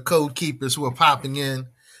 some of the code keepers who are popping in.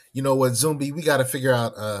 You know what, Zumbi, we got to figure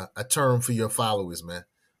out a term for your followers, man,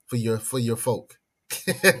 for your folk.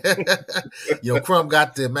 You know, Crumb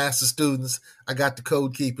got the master students, I got the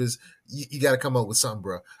code keepers. You got to come up with something,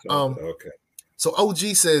 bro. Okay. So OG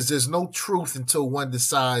says there's no truth until one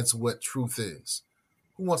decides what truth is.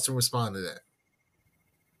 Who wants to respond to that?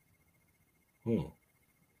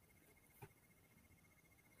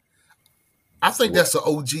 I think that's an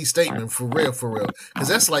OG statement for real. Because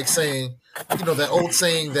that's like saying, you know, that old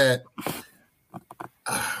saying that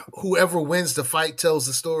whoever wins the fight tells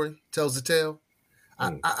the story, tells the tale.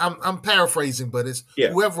 I'm paraphrasing, but it's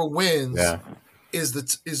whoever wins is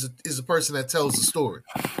the person that tells the story.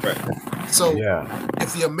 Right. So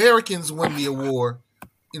if the Americans win the war,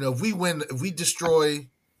 you know, if we destroy,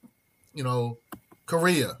 you know,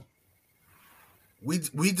 Korea,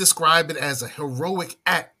 we describe it as a heroic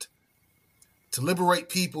act to liberate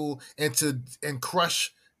people and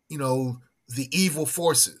crush, you know, the evil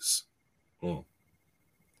forces. But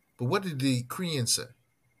what did the Koreans say?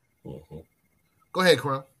 Go ahead,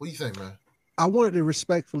 Crump. What do you think, man? I wanted to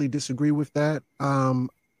respectfully disagree with that.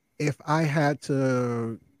 If I had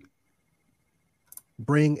to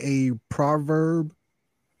bring a proverb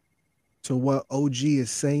to what OG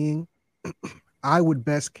is saying, I would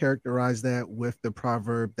best characterize that with the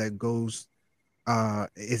proverb that goes,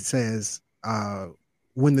 it says,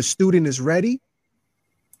 when the student is ready,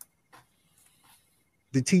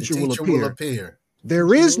 the teacher will appear.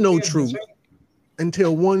 There is no truth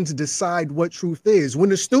until one's decide what truth is. When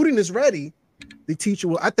the student is ready, the teacher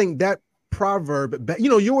will. I think that proverb, you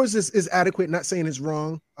know, yours is adequate. Not saying it's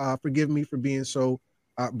wrong. Forgive me for being so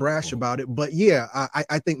brash about it. But yeah,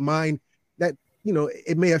 I think mine, that, you know,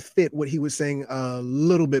 it may have fit what he was saying a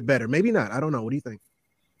little bit better. Maybe not. I don't know. What do you think?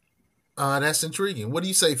 That's intriguing. What do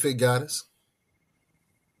you say, Fit Goddess?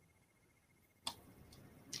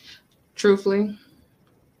 Truthfully,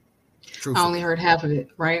 I only heard half of it,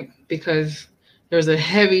 right? Because there's a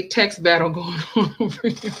heavy text battle going on over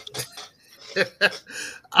here.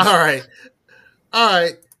 All right.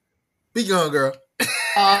 Be gone, girl.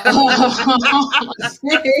 I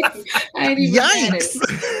ain't even at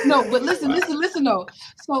it. No, but listen though.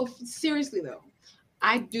 So seriously though,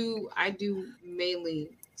 I do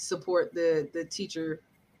mainly support the teacher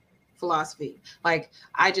philosophy. Like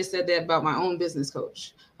I just said that about my own business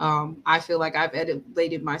coach. I feel like I've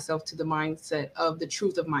elevated myself to the mindset of the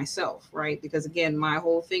truth of myself, right? Because again, my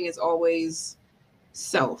whole thing is always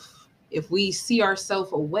self, If we see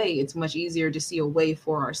ourselves a way, it's much easier to see a way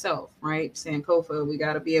for ourselves, right? Sankofa, we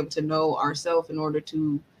got to be able to know ourselves in order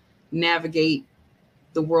to navigate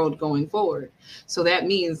the world going forward. So that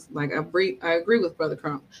means, like, I agree with Brother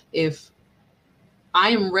Crump. If I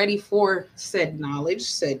am ready for said knowledge,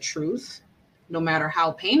 said truth, no matter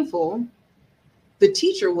how painful, the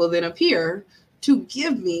teacher will then appear to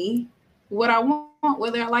give me what I want,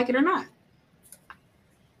 whether I like it or not.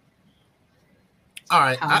 All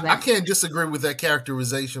right, I can't disagree with that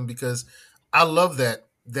characterization because I love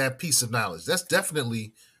that piece of knowledge. That's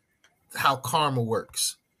definitely how karma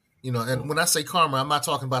works. You know, and when I say karma, I'm not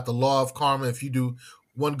talking about the law of karma. If you do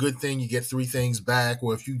one good thing, you get 3 things back,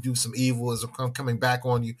 or if you do some evil, it's coming back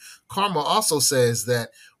on you. Karma also says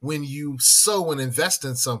that when you sow and invest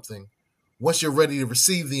in something, once you're ready to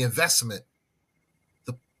receive the investment,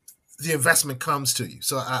 the investment comes to you.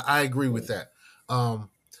 So I agree with that.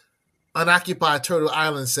 Unoccupied Turtle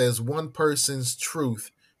Island says one person's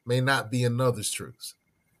truth may not be another's truth.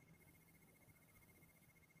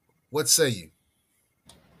 What say you?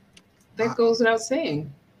 That goes without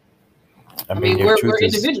saying. I mean, your we're truth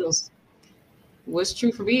is- individuals. What's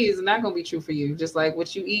true for me is not going to be true for you. Just like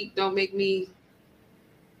what you eat don't make me.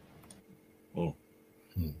 I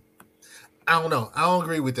don't know. I don't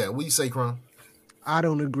agree with that. What do you say, Crum? I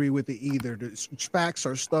don't agree with it either. The facts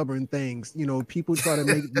are stubborn things. You know, people try to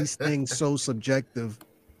make these things so subjective.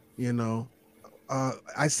 You know,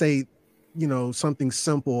 I say, you know, something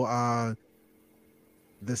simple.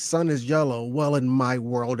 The sun is yellow. Well, in my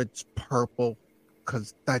world, it's purple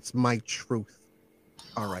because that's my truth.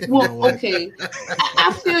 All right. Well, you know what? okay.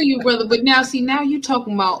 I feel you, brother. But now, see, now you're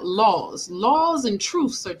talking about laws. Laws and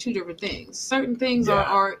truths are 2 different things. Certain things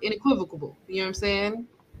are inequivocal. You know what I'm saying?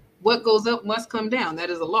 What goes up must come down.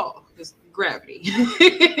 That is a law. It's gravity.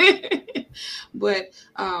 But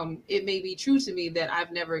it may be true to me that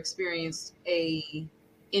I've never experienced a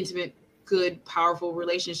intimate, good, powerful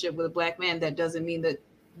relationship with a Black man. That doesn't mean that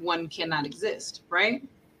one cannot exist, right?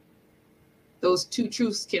 Those 2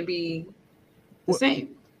 truths can be the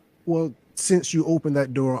same. Well, since you opened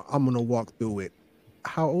that door, I'm going to walk through it.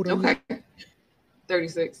 How old are you?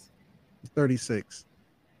 36. 36.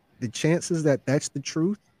 The chances that that's the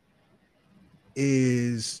truth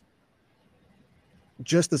is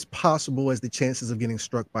just as possible as the chances of getting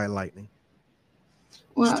struck by lightning.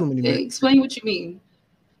 Well, explain what you mean.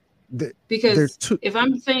 Because if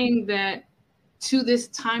I'm saying that to this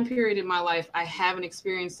time period in my life, I haven't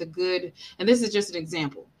experienced a good, and this is just an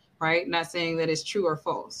example, right? Not saying that it's true or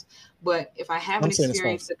false, but if I haven't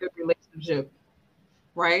experienced a good relationship,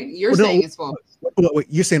 right? You're saying it's false. Wait,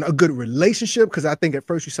 you're saying a good relationship? Because I think at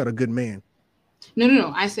first you said a good man.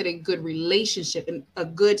 No. I said a good relationship, and a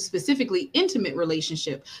good, specifically intimate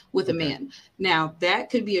relationship with a man. Now, that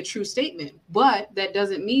could be a true statement, but that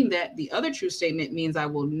doesn't mean that the other true statement means I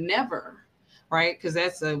will never, right? Because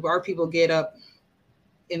that's our people get up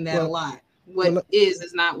in that a lot. What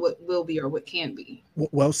is not what will be or what can be.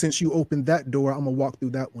 Well, since you opened that door, I'm gonna walk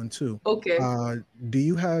through that one too. Okay. Do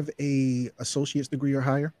you have a associate's degree or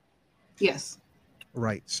higher? Yes.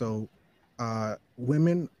 Right. So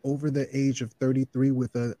women over the age of 33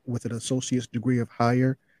 with an associate's degree of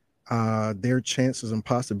higher, their chances and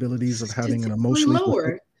possibilities of having an emotionally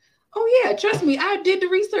lower. Oh yeah, trust me, I did the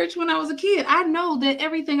research when I was a kid. I know that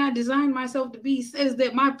everything I designed myself to be says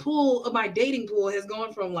that my dating pool has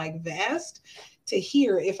gone from like vast to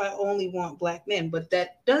here if I only want Black men, but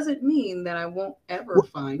that doesn't mean that I won't ever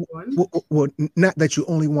find one. Well, not that you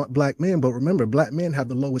only want Black men, but remember, Black men have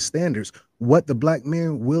the lowest standards. What the Black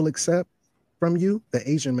man will accept from you, the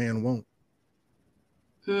Asian man won't.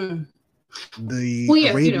 The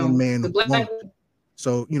Arabian man won't.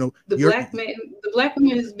 So, you know, the Black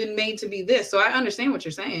woman has been made to be this. So I understand what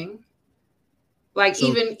you're saying. Like,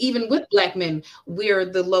 so, even with Black men, we're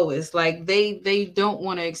the lowest. Like they don't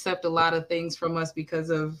want to accept a lot of things from us because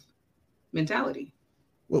of mentality.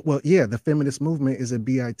 Well, yeah, the feminist movement is a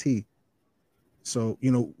BIT. So,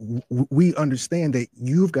 you know, we understand that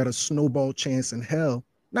you've got a snowball chance in hell.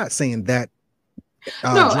 Not saying that.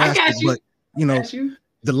 No, I got you. But, you know,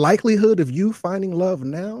 the likelihood of you finding love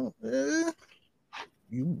now,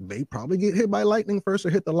 you may probably get hit by lightning first or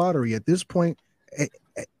hit the lottery. At this point,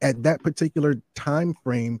 at that particular time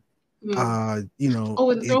frame, you know.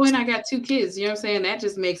 Oh, and throw in I got 2 kids. You know what I'm saying? That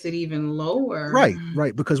just makes it even lower.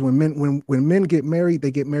 Right. Because when men get married,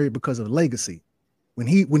 they get married because of legacy. When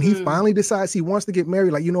he finally decides he wants to get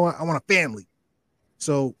married, like, you know what, I want a family.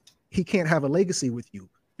 So he can't have a legacy with you,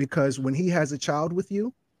 because when he has a child with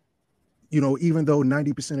you, you know, even though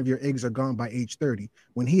 90% of your eggs are gone by age 30,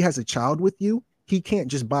 when he has a child with you, he can't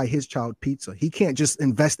just buy his child pizza. He can't just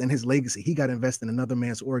invest in his legacy. He got to invest in another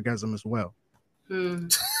man's orgasm as well.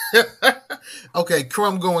 Okay,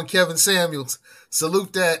 Crumb going Kevin Samuels.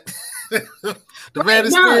 Salute that. The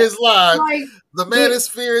Manosphere is live. Like, the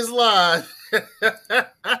Manosphere is live.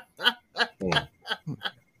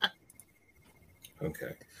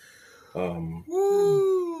 Okay.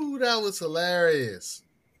 Woo, that was hilarious.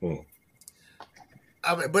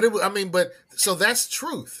 But so that's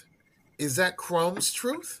truth. Is that Crumb's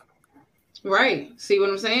truth? Right. See what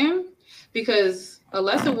I'm saying? Because a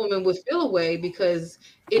lesser woman would feel away because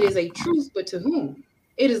it is a truth, but to whom?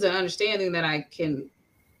 It is an understanding that I can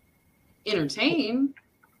entertain,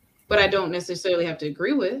 but I don't necessarily have to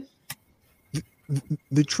agree with.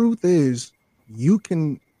 The truth is, you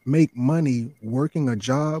can make money working a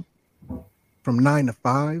job from 9 to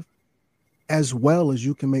 5, as well as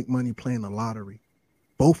you can make money playing the lottery.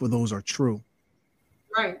 Both of those are true.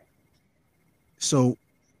 Right. So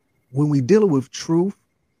when we deal with truth,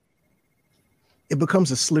 it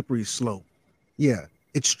becomes a slippery slope. Yeah,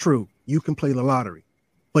 it's true. You can play the lottery.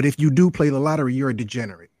 But if you do play the lottery, you're a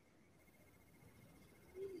degenerate.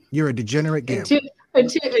 You're a degenerate gambler.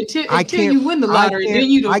 Until you win the lottery, then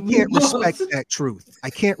you don't. I can't respect that truth. I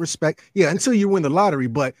can't respect. Yeah, until you win the lottery.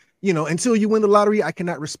 But until you win the lottery, I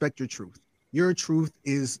cannot respect your truth. Your truth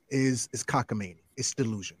is cockamamie. It's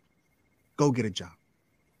delusion. Go get a job.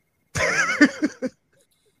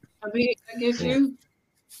 I mean, I guess you.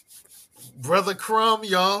 Brother Crumb,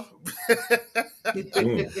 y'all.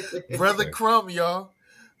 Brother Crumb, y'all.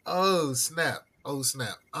 Oh, snap.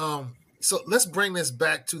 So let's bring this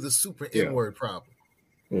back to the super N-word problem.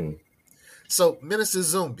 So, Minister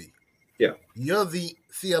Zumbi, you're the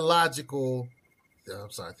theological.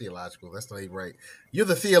 That's not even right. You're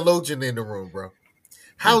the theologian in the room, bro.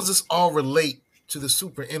 How does this all relate to the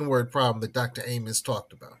super N-word problem that Dr. Amos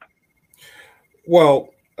talked about?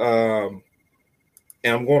 Well, and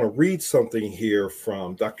I'm going to read something here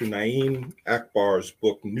from Dr. Naeem Akbar's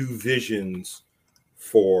book, New Visions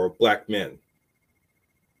for Black Men.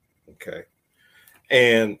 Okay.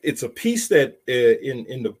 And it's a piece that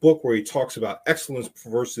in the book where he talks about excellence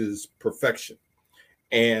versus perfection.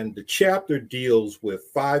 And the chapter deals with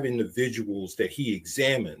 5 individuals that he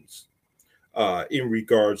examines in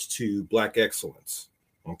regards to Black excellence.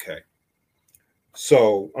 Okay.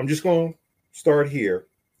 So I'm just going to start here.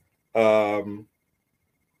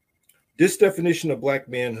 This definition of Black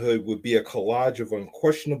manhood would be a collage of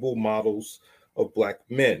unquestionable models of Black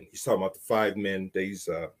men. He's talking about the 5 men that he's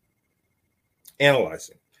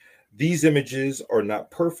analyzing. These images are not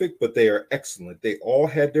perfect, but they are excellent. They all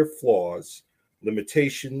had their flaws,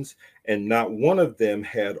 limitations, and not one of them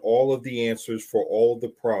had all of the answers for all of the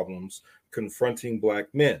problems confronting Black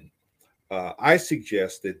men. I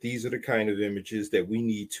suggest that these are the kind of images that we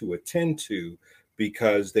need to attend to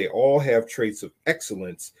because they all have traits of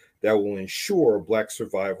excellence that will ensure Black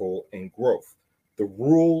survival and growth. The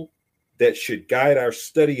rule that should guide our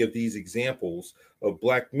study of these examples of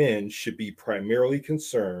Black men should be primarily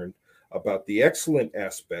concerned about the excellent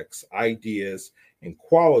aspects, ideas, and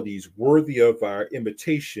qualities worthy of our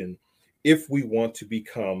imitation if we want to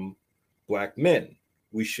become Black men.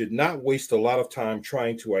 We should not waste a lot of time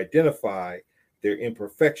trying to identify their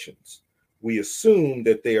imperfections. We assume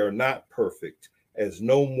that they are not perfect, as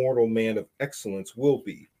no mortal man of excellence will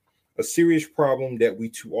be. A serious problem that we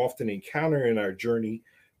too often encounter in our journey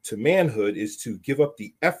to manhood is to give up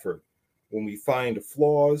the effort when we find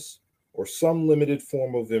flaws or some limited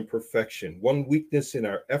form of imperfection. One weakness in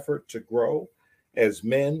our effort to grow as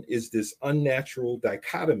men is this unnatural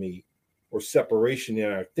dichotomy or separation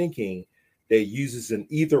in our thinking that uses an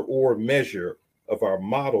either-or measure of our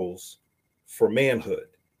models for manhood.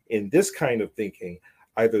 In this kind of thinking,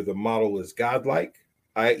 either the model is godlike,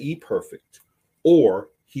 i.e. perfect, or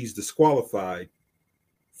he's disqualified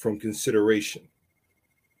from consideration.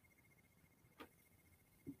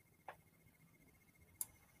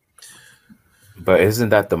 But isn't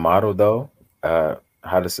that the model, though?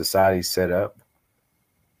 How the society's set up?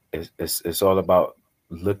 It's all about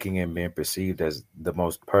looking and being perceived as the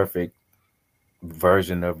most perfect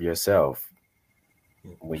version of yourself.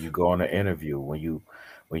 When you go on an interview, when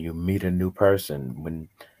you meet a new person, when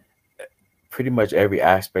pretty much every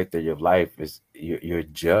aspect of your life is you're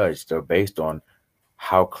judged or based on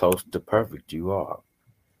how close to perfect you are.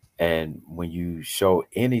 And when you show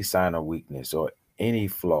any sign of weakness or any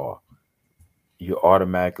flaw, you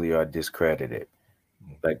automatically are discredited.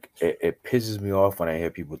 Like it pisses me off when I hear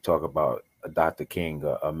people talk about Dr. King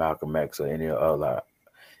or Malcolm X or any other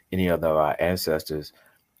of our ancestors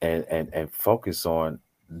and focus on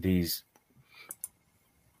these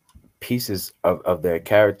pieces of their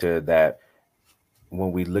character that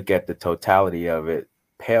when we look at the totality of it,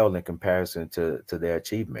 pale in comparison to their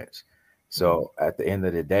achievements. So at the end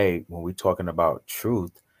of the day, when we're talking about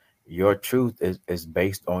truth, your truth is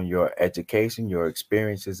based on your education, your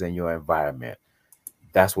experiences, and your environment.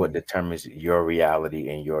 That's what determines your reality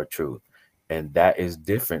and your truth. And that is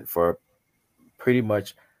different for pretty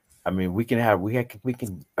much, I mean, we can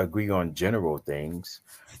agree on general things,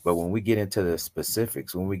 but when we get into the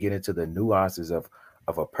specifics, when we get into the nuances of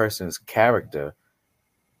a person's character,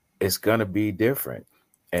 it's gonna be different.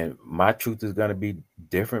 And my truth is gonna be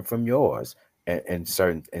different from yours in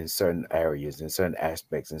certain areas, in certain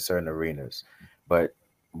aspects, in certain arenas. But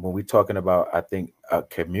when we're talking about, I think, a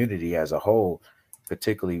community as a whole,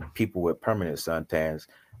 particularly people with permanent suntans,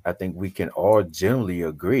 I think we can all generally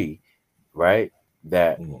agree, right,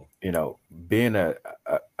 that being a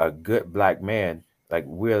good black man, like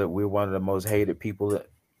we're one of the most hated people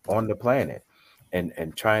on the planet,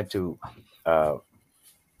 and trying to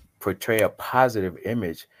portray a positive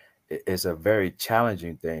image is a very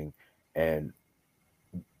challenging thing. And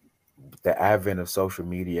the advent of social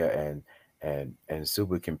media and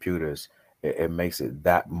supercomputers, it makes it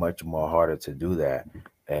that much more harder to do that.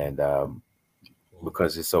 And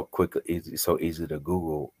because it's so quick, it's so easy to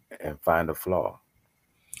Google and find a flaw.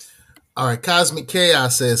 All right, Cosmic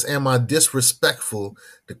Chaos says, am I disrespectful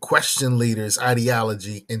to question leaders'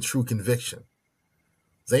 ideology and true conviction?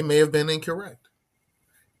 They may have been incorrect.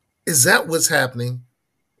 Is that what's happening?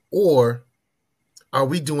 Or are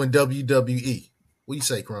we doing WWE? What do you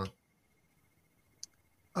say, Kron?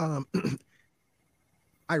 I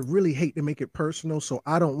really hate to make it personal, so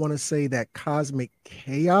I don't want to say that Cosmic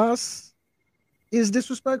Chaos is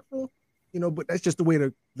disrespectful, but that's just the way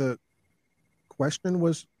the question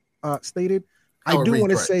was stated. I do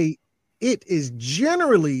want to say it is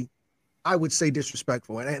generally, I would say,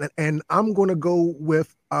 disrespectful, and I'm going to go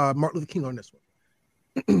with Martin Luther King on this one.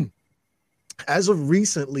 As of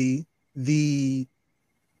recently, the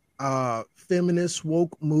feminist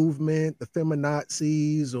woke movement, the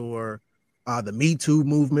feminazis, or the Me Too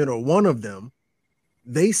movement, or one of them,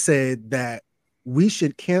 they said that we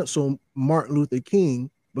should cancel Martin Luther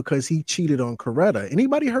King because he cheated on Coretta.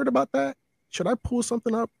 Anybody heard about that? Should I pull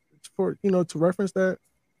something up for to reference that?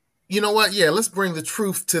 You know what? Yeah, let's bring the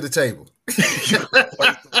truth to the table.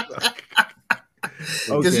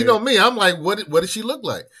 Because you know me, I'm like, what does she look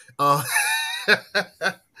like? Yeah,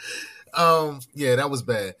 that was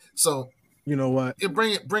bad. So you know what? Yeah,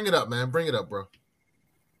 bring it up, man. Bring it up, bro.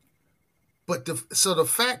 But the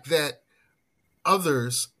fact that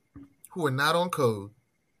others who are not on code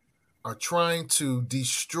are trying to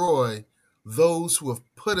destroy those who have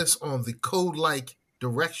put us on the code-like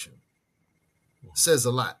direction says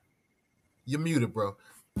a lot. You're muted, bro.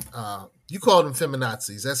 You called them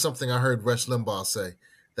feminazis. That's something I heard Rush Limbaugh say.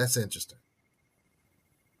 That's interesting.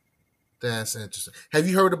 That's interesting. Have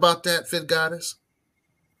you heard about that, Fit Goddess?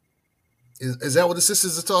 Is that what the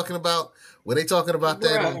sisters are talking about? Were they talking about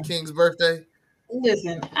that on King's birthday?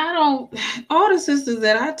 Listen, all the sisters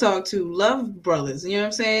that I talk to love brothers. You know what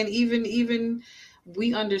I'm saying? Even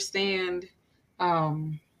we understand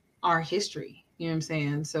our history. You know what I'm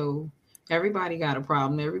saying? So everybody got a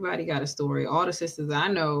problem. Everybody got a story. All the sisters I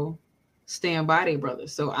know stand by their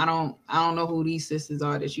brothers. So I don't know who these sisters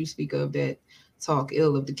are that you speak of that talk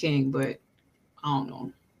ill of the king, but I don't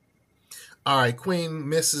know. All right, Queen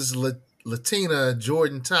Mrs. Latina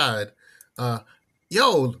Jordan Todd.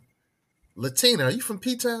 Yo, Latina, are you from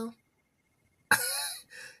P-Town?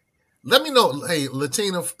 Let me know. Hey,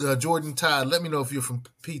 Latina Jordan Todd, let me know if you're from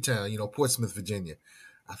P-Town, Portsmouth, Virginia.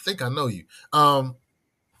 I think I know you.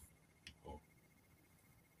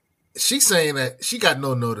 She's saying that she got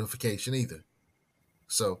no notification either.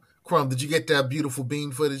 So, Crumb, did you get that beautiful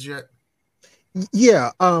bean footage yet?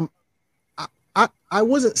 Yeah. I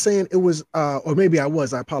wasn't saying it was, or maybe I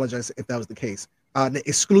was. I apologize if that was the case.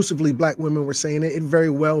 Exclusively black women were saying it. It very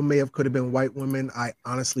well could have been white women. I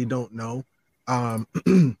honestly don't know.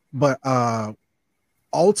 But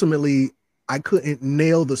ultimately, I couldn't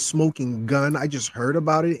nail the smoking gun. I just heard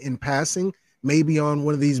about it in passing, maybe on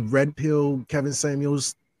one of these red pill Kevin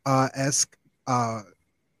Samuels esque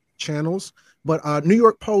channels. But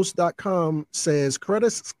NewYorkPost.com says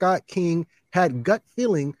Coretta Scott King had gut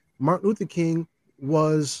feeling Martin Luther King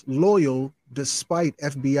was loyal despite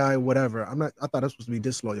FBI whatever. I thought that was supposed to be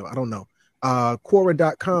disloyal. I don't know.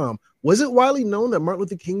 Quora.com. Was it widely known that Martin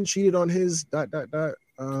Luther King cheated on his ...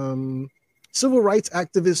 civil rights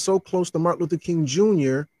activist so close to Martin Luther King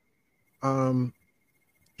Jr.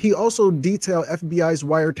 He also detailed FBI's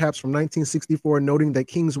wiretaps from 1964, noting that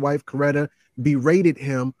King's wife Coretta berated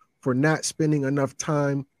him for not spending enough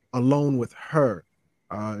time alone with her.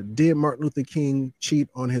 Did Martin Luther King cheat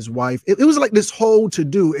on his wife? It was like this whole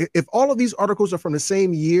to-do. If all of these articles are from the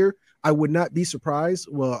same year, I would not be surprised.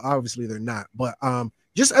 Well, obviously they're not, but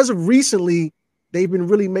just as of recently, they've been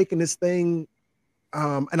really making this thing.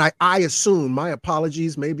 And I assume, my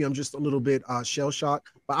apologies, maybe I'm just a little bit shell-shocked,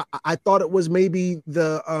 but I thought it was maybe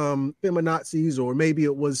the feminazis, or maybe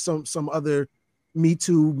it was some other Me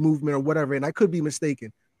Too movement or whatever, and I could be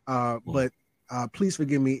mistaken. But please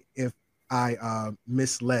forgive me if I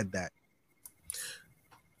misled that.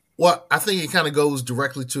 Well, I think it kind of goes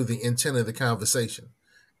directly to the intent of the conversation.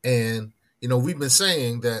 And, you know, we've been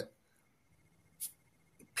saying that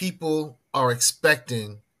people are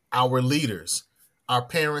expecting our leaders, our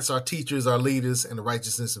parents, our teachers, our leaders, and the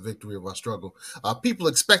righteousness and victory of our struggle. People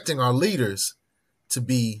expecting our leaders to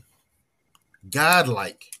be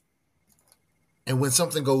godlike. And when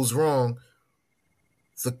something goes wrong,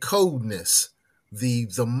 the coldness, the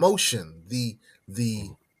motion, the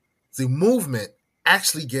movement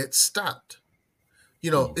actually gets stopped. You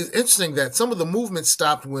know, it's interesting that some of the movement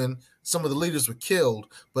stopped when some of the leaders were killed,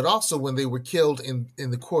 but also when they were killed in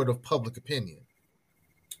the court of public opinion.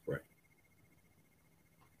 Right.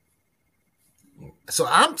 So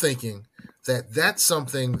I'm thinking that that's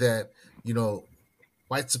something that, you know,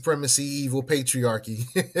 white supremacy, evil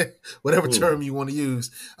patriarchy, whatever term you want to use,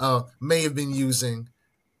 may have been using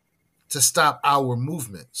to stop our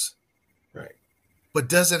movements. Right. But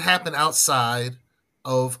does it happen outside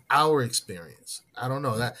of our experience? I don't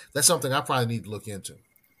know. That's something I probably need to look into.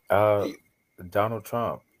 Donald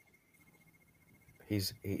Trump,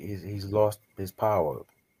 he's lost his power.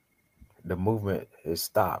 The movement is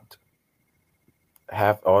stopped.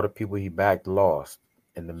 Half all the people he backed lost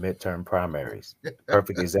in the midterm primaries.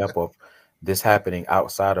 Perfect example of this happening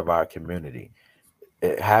outside of our community.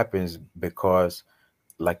 It happens because,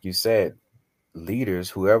 like you said, leaders,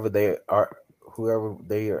 whoever they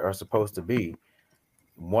are supposed to be,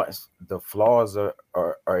 once the flaws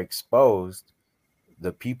are exposed,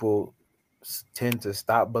 the people tend to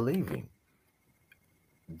stop believing.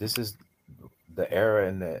 This is the era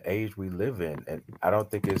and the age we live in, and I don't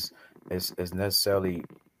think it's necessarily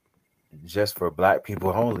just for Black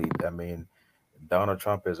people only. I mean, Donald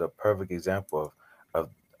Trump is a perfect example of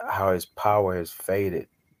how his power has faded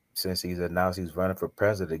since he's announced he's running for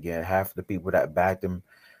president again. Half the people that backed him,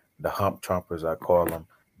 the hump Trumpers, I call them,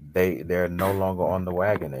 they're no longer on the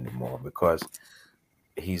wagon anymore because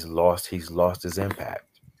he's lost his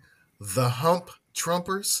impact. The hump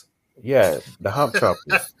Trumpers? Yeah, the hump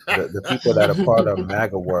Trumpers, the people that are part of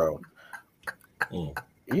MAGA world.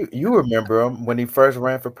 You remember him when he first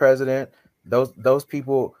ran for president? Those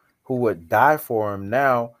people who would die for him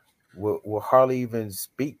now will hardly even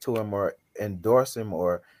speak to him or endorse him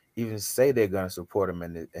or even say they're going to support him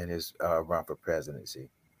in his run for presidency.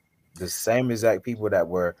 The same exact people that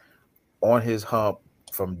were on his hump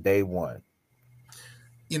from day one.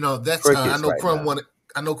 You know, that's I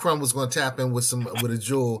know Crumb was going to tap in with a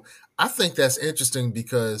jewel. I think that's interesting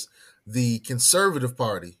because the Conservative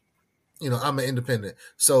Party, you know, I'm an independent,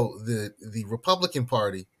 so the Republican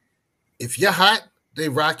Party, if you're hot, they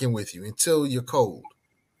rocking with you until you're cold.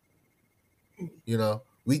 You know,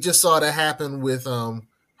 we just saw that happen with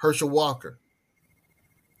Herschel Walker.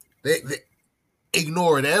 They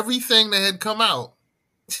ignored everything that had come out,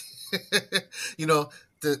 you know,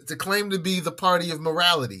 to claim to be the party of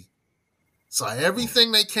morality. Saw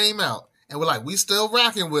everything that came out, and we're like, we still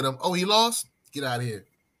rocking with him. Oh, he lost? Get out of here.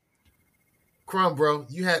 Crumb, bro,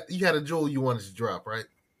 you had a jewel you wanted to drop, right?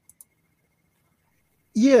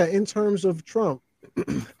 Yeah, in terms of Trump,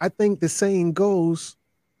 I think the saying goes,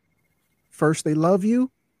 first they love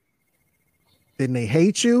you, then they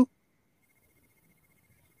hate you,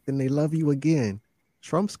 then they love you again.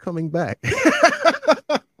 Trump's coming back.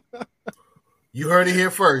 You heard it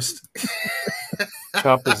here first.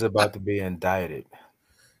 Trump is about to be indicted.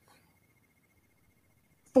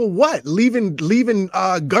 For what? Leaving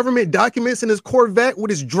government documents in his Corvette with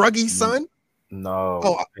his druggy son? No.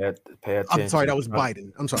 Oh, pay attention. I'm sorry, that was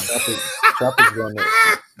Biden. I'm sorry.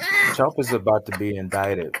 Trump is about to be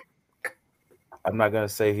indicted. I'm not gonna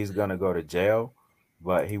say he's gonna go to jail,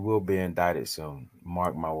 but he will be indicted soon.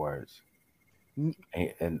 Mark my words.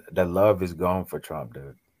 And the love is gone for Trump,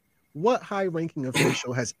 dude. What high-ranking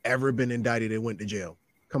official has ever been indicted and went to jail?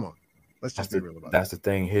 Come on, let's just be real about it. That's the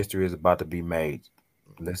thing. History is about to be made.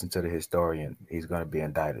 Listen to the historian. He's going to be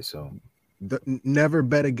indicted soon. Never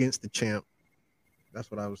bet against the champ. That's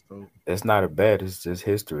what I was told. It's not a bet. It's just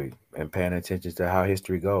history and paying attention to how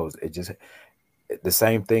history goes. The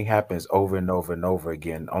same thing happens over and over and over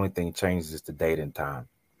again. The only thing changes is the date and time.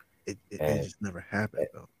 It just never happened,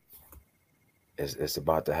 though. It's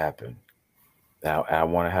about to happen. Now I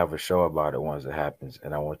want to have a show about it once it happens,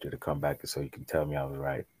 and I want you to come back so you can tell me I was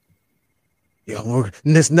right. Yo,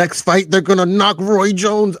 in this next fight, they're gonna knock Roy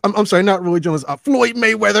Jones. I'm sorry, not Roy Jones. Floyd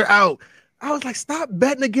Mayweather out. I was like, stop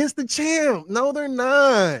betting against the champ. No, they're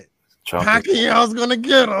not. Pacquiao's gonna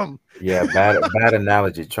get him. Yeah, bad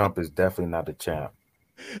analogy. Trump is definitely not the champ.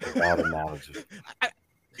 Bad analogy.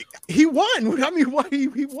 He won. I mean, why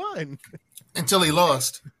he won until he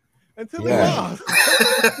lost. Until he lost.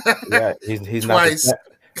 Yeah, he's twice. Not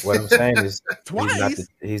what I'm saying is twice.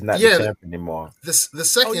 He's not the champ anymore. The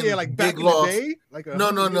second like big loss. Like no.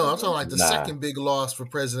 I'm talking like the second big loss for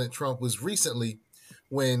President Trump was recently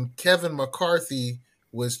when Kevin McCarthy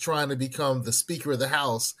was trying to become the Speaker of the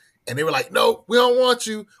House, and they were like, "No, we don't want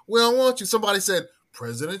you. We don't want you." Somebody said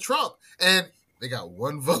President Trump, and they got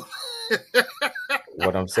one vote.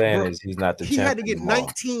 What I'm saying is he's not the champ. He had to get anymore.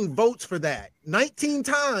 19 votes for that. 19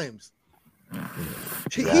 times.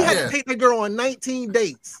 He had to take the girl on 19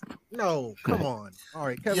 dates. No, come on. All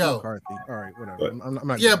right, Kevin McCarthy. All right, whatever. I'm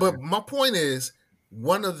not. Yeah, but my point is,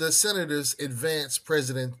 one of the senators advanced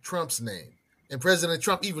President Trump's name, and President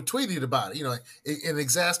Trump even tweeted about it. You know, an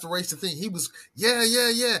exasperation thing. He was,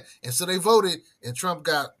 yeah, and so they voted, and Trump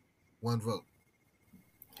got one vote.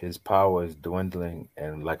 His power is dwindling,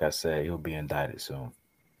 and like I said, he'll be indicted soon.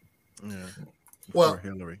 Yeah. Well,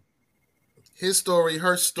 Hillary. His story,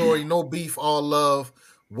 her story, no beef, all love.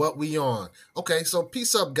 What we on? Okay, so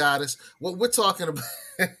peace up, goddess. What we're talking about?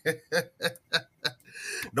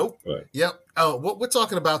 Nope. Right. Yep. What we're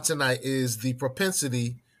talking about tonight is the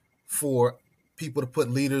propensity for people to put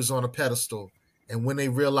leaders on a pedestal, and when they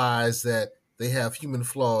realize that they have human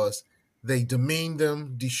flaws, they demean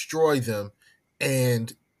them, destroy them,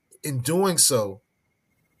 and in doing so,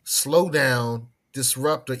 slow down,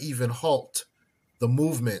 disrupt, or even halt the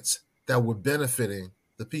movements that were benefiting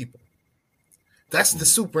the people. That's the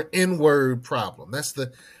super N-word problem. That's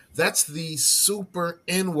the super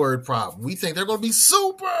N-word problem. We think they're going to be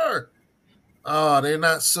super. Oh, they're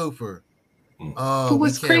not super. Oh,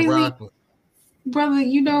 what's crazy, brother?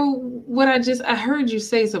 You know what? I heard you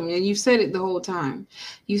say something, and you said it the whole time.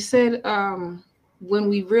 You said when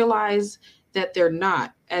we realize that they're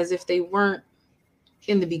not, as if they weren't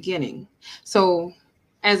in the beginning. So,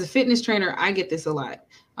 as a fitness trainer, I get this a lot.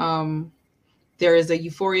 There is a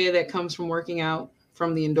euphoria that comes from working out,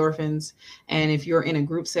 from the endorphins. And if you're in a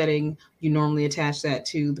group setting, you normally attach that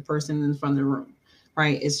to the person in front of the room,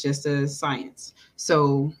 right? It's just a science.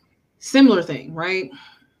 So similar thing, right?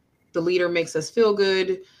 The leader makes us feel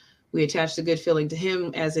good. We attach the good feeling to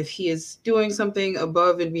him as if he is doing something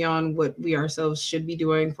above and beyond what we ourselves should be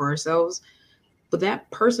doing for ourselves. But that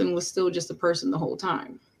person was still just a person the whole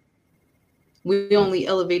time. We only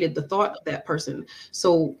elevated the thought of that person.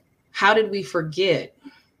 So how did we forget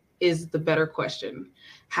is the better question.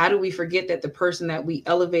 How do we forget that the person that we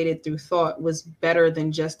elevated through thought was better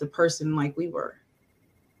than just a person like we were?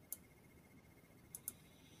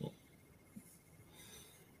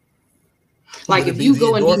 Like if you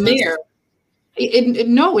go and be mayor,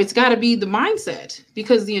 no, it's got to be the mindset,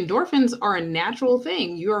 because the endorphins are a natural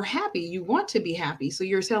thing. You're happy. You want to be happy. So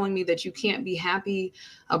you're telling me that you can't be happy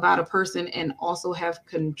about a person and also have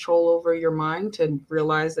control over your mind to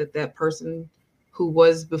realize that that person who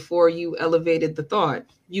was before you elevated the thought,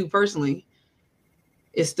 you personally,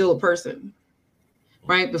 is still a person,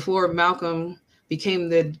 right? Before Malcolm became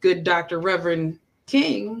the good Dr. Reverend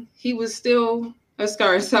King, he was still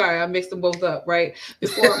sorry, I mixed them both up, right?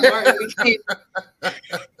 Before Martin became,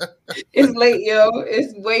 it's late, yo.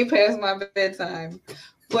 It's way past my bedtime.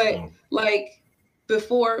 But like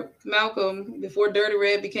before Malcolm, before Dirty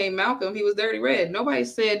Red became Malcolm, he was Dirty Red. Nobody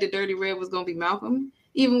said that Dirty Red was going to be Malcolm.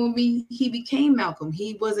 Even when he became Malcolm,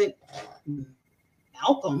 he wasn't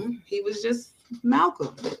Malcolm. He was just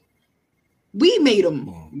Malcolm. We made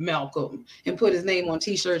him Malcolm and put his name on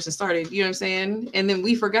t-shirts and started, you know what I'm saying? And then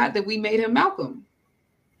we forgot that we made him Malcolm.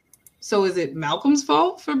 So is it Malcolm's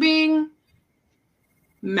fault for being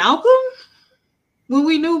Malcolm when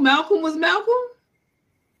we knew Malcolm was Malcolm?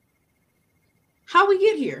 How we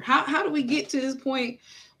get here? How do we get to this point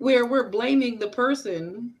where we're blaming the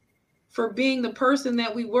person for being the person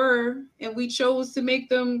that we were, and we chose to make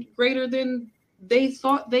them greater than they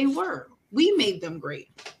thought they were? We made them great.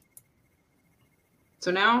 So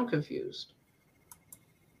now I'm confused.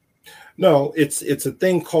 No, it's a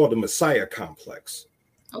thing called the Messiah complex.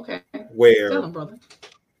 Okay. Where tell him, brother.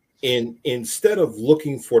 Instead of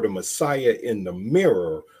looking for the Messiah in the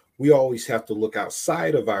mirror, we always have to look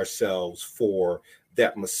outside of ourselves for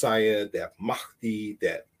that Messiah, that Mahdi,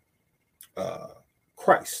 that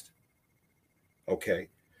Christ. Okay.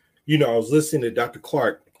 You know, I was listening to Dr.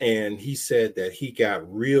 Clark, and he said that he got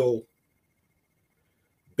real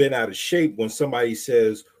bent out of shape when somebody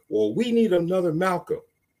says, well, we need another Malcolm.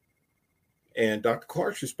 And Dr.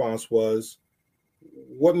 Clark's response was,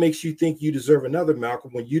 what makes you think you deserve another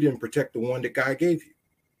Malcolm when you didn't protect the one that God gave you?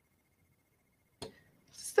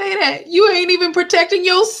 Say that. You ain't even protecting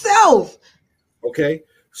yourself. Okay.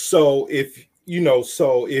 So if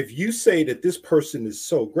you say that this person is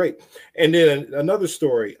so great, and then another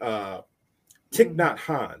story, Thich Nhat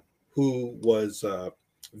Hanh, who was a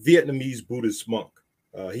Vietnamese Buddhist monk,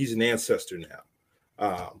 he's an ancestor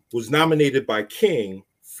now, was nominated by King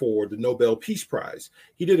for the Nobel Peace Prize.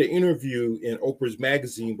 He did an interview in Oprah's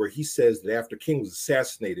magazine where he says that after King was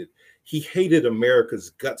assassinated, he hated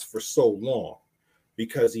America's guts for so long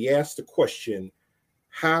because he asked the question,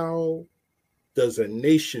 how does a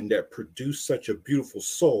nation that produced such a beautiful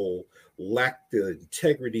soul lack the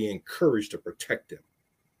integrity and courage to protect him?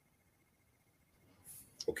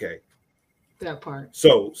 Okay. That part.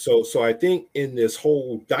 So I think in this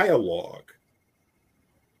whole dialogue,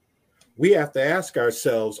 we have to ask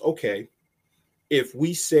ourselves, okay, if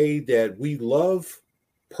we say that we love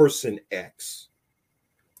person X,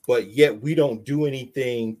 but yet we don't do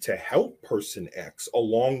anything to help person X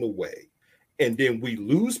along the way, and then we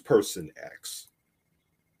lose person X,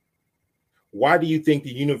 why do you think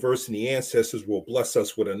the universe and the ancestors will bless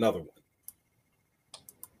us with another one?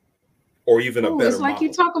 Or even a better It's like model?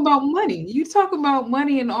 you talk about money. You talk about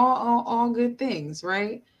money and all good things,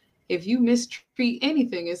 right? If you mistreat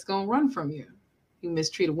anything, it's going to run from you. You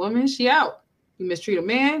mistreat a woman, she out. You mistreat a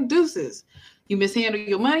man, deuces. You mishandle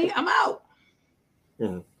your money, I'm out.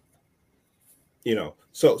 Mm-hmm. You know,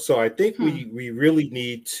 so I think we really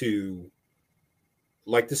need to,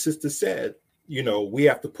 like the sister said, you know, we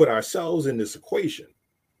have to put ourselves in this equation,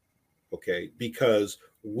 okay? Because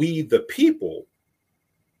we, the people,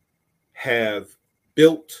 have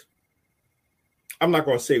built, I'm not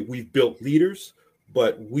going to say we've built leaders,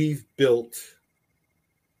 but we've built,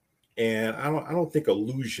 and I don't think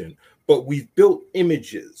illusion, but we've built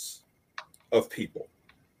images of people.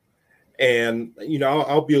 And, you know,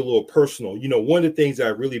 I'll be a little personal. You know, one of the things I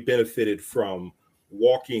really benefited from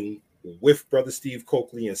walking with Brother Steve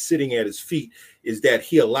Coakley and sitting at his feet is that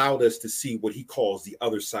he allowed us to see what he calls the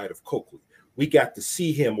other side of Coakley. We got to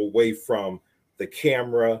see him away from the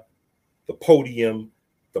camera, the podium,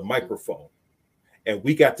 the microphone. And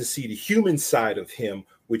we got to see the human side of him,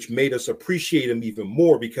 which made us appreciate him even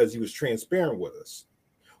more because he was transparent with us.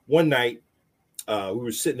 One night, we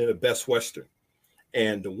were sitting in a Best Western.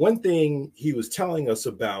 And the one thing he was telling us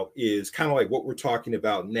about is kind of like what we're talking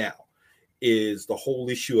about now, is the whole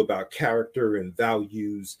issue about character and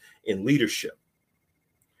values in leadership.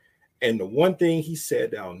 And the one thing he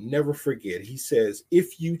said, I'll never forget, he says,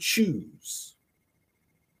 if you choose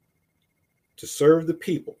to serve the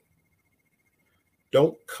people,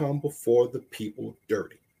 don't come before the people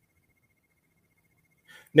dirty.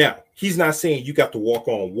 Now, he's not saying you got to walk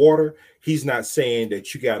on water. He's not saying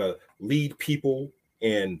that you got to lead people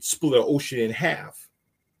and split an ocean in half.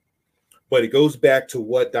 But it goes back to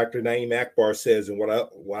what Dr. Naeem Akbar says, and what I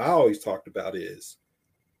always talked about is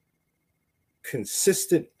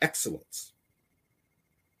consistent excellence.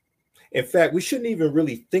 In fact, we shouldn't even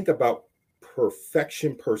really think about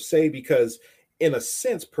perfection per se, because in a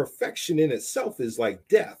sense, perfection in itself is like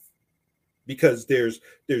death, because there's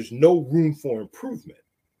no room for improvement.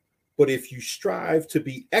 But if you strive to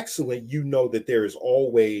be excellent, you know that there is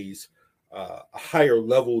always a higher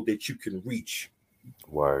level that you can reach.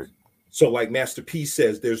 Word. So like Master P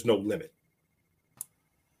says, there's no limit.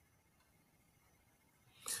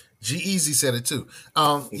 G-Eazy said it too.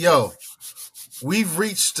 Yo, we've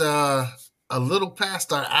reached a little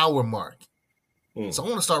past our hour mark. So I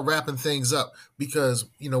want to start wrapping things up because,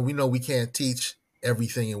 you know we can't teach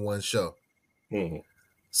everything in one show. Mm-hmm.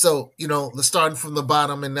 So, you know, let's start from the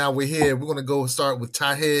bottom, and now we're here. We're going to go start with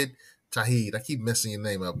Tauheed. I keep messing your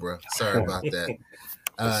name up, bro. Sorry about that.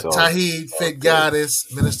 Tauheed, Fit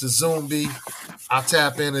Goddess, Minister Zumbi. I'll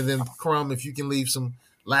tap in, and then Crumb, if you can leave some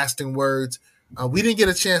lasting words. We didn't get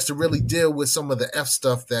a chance to really deal with some of the F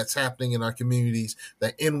stuff that's happening in our communities,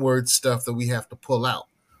 the N-word stuff that we have to pull out.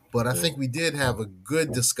 But I think we did have a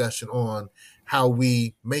good discussion on how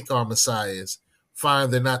we make our messiahs,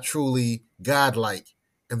 find they're not truly godlike,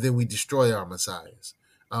 and then we destroy our messiahs.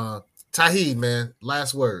 Tauheed, man,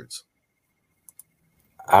 last words.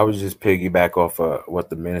 I was just piggyback off of what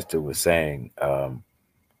the minister was saying.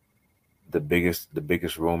 The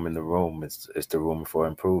biggest room in the room is the room for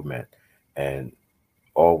improvement, and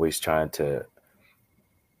always trying to,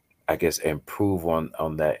 I guess, improve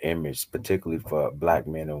on that image, particularly for Black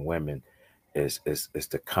men and women, is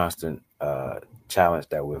the constant challenge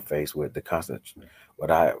that we're faced with, the constant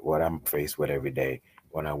what I'm faced with every day,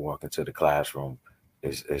 when I walk into the classroom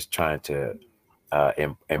is trying to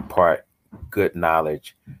impart good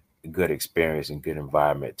knowledge, good experience, and good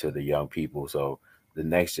environment to the young people. So the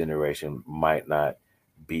next generation might not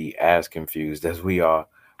be as confused as we are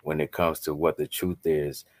when it comes to what the truth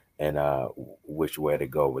is and which way to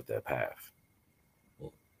go with their path.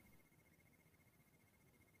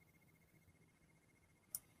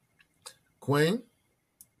 Queen?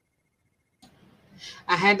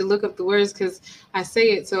 I had to look up the words because I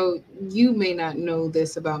say it. So you may not know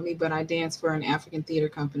this about me, but I dance for an African theater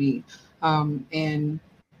company. And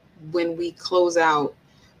when we close out,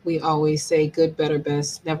 we always say good, better,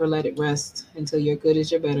 best. Never let it rest until your good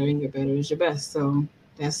is your better and your better is your best. So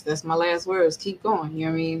that's my last words. Keep going. You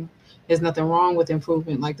know what I mean? There's nothing wrong with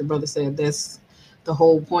improvement. Like the brother said, that's the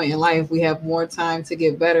whole point in life. We have more time to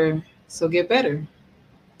get better. So get better.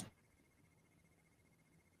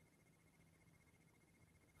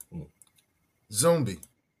 Zombie.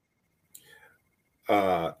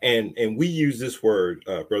 And we use this word,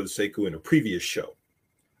 Brother Sekou, in a previous show.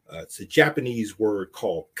 It's a Japanese word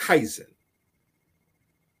called kaizen.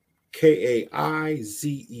 Kaizen.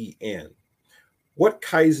 What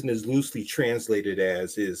kaizen is loosely translated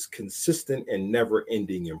as is consistent and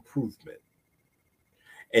never-ending improvement.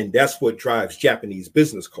 And that's what drives Japanese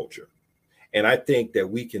business culture. And I think that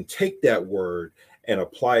we can take that word and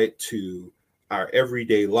apply it to our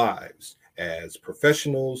everyday lives as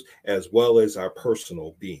professionals, as well as our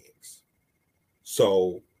personal beings.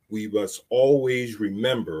 So we must always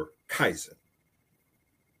remember kaizen.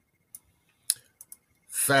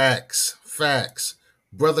 Facts.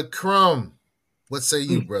 Brother Crumb, what say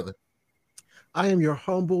you, brother? I am your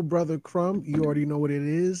humble brother Crumb. You already know what it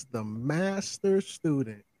is, the master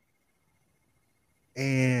student.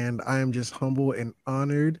 And I am just humble and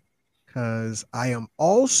honored because I am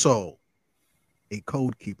also a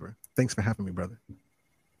code keeper. Thanks for having me, brother.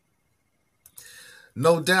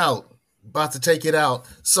 No doubt. About to take it out.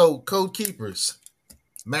 So, code keepers,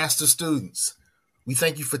 master students, we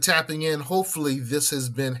thank you for tapping in. Hopefully, this has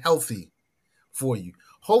been healthy for you.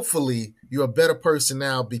 Hopefully, you're a better person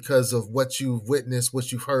now because of what you've witnessed,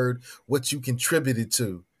 what you've heard, what you contributed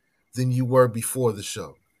to than you were before the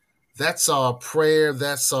show. That's our prayer.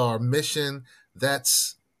 That's our mission.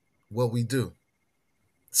 That's what we do.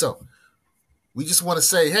 So, we just want to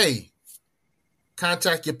say, hey,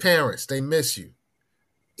 contact your parents. They miss you.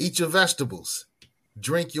 Eat your vegetables.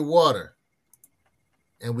 Drink your water.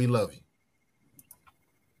 And we love you.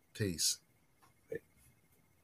 Peace.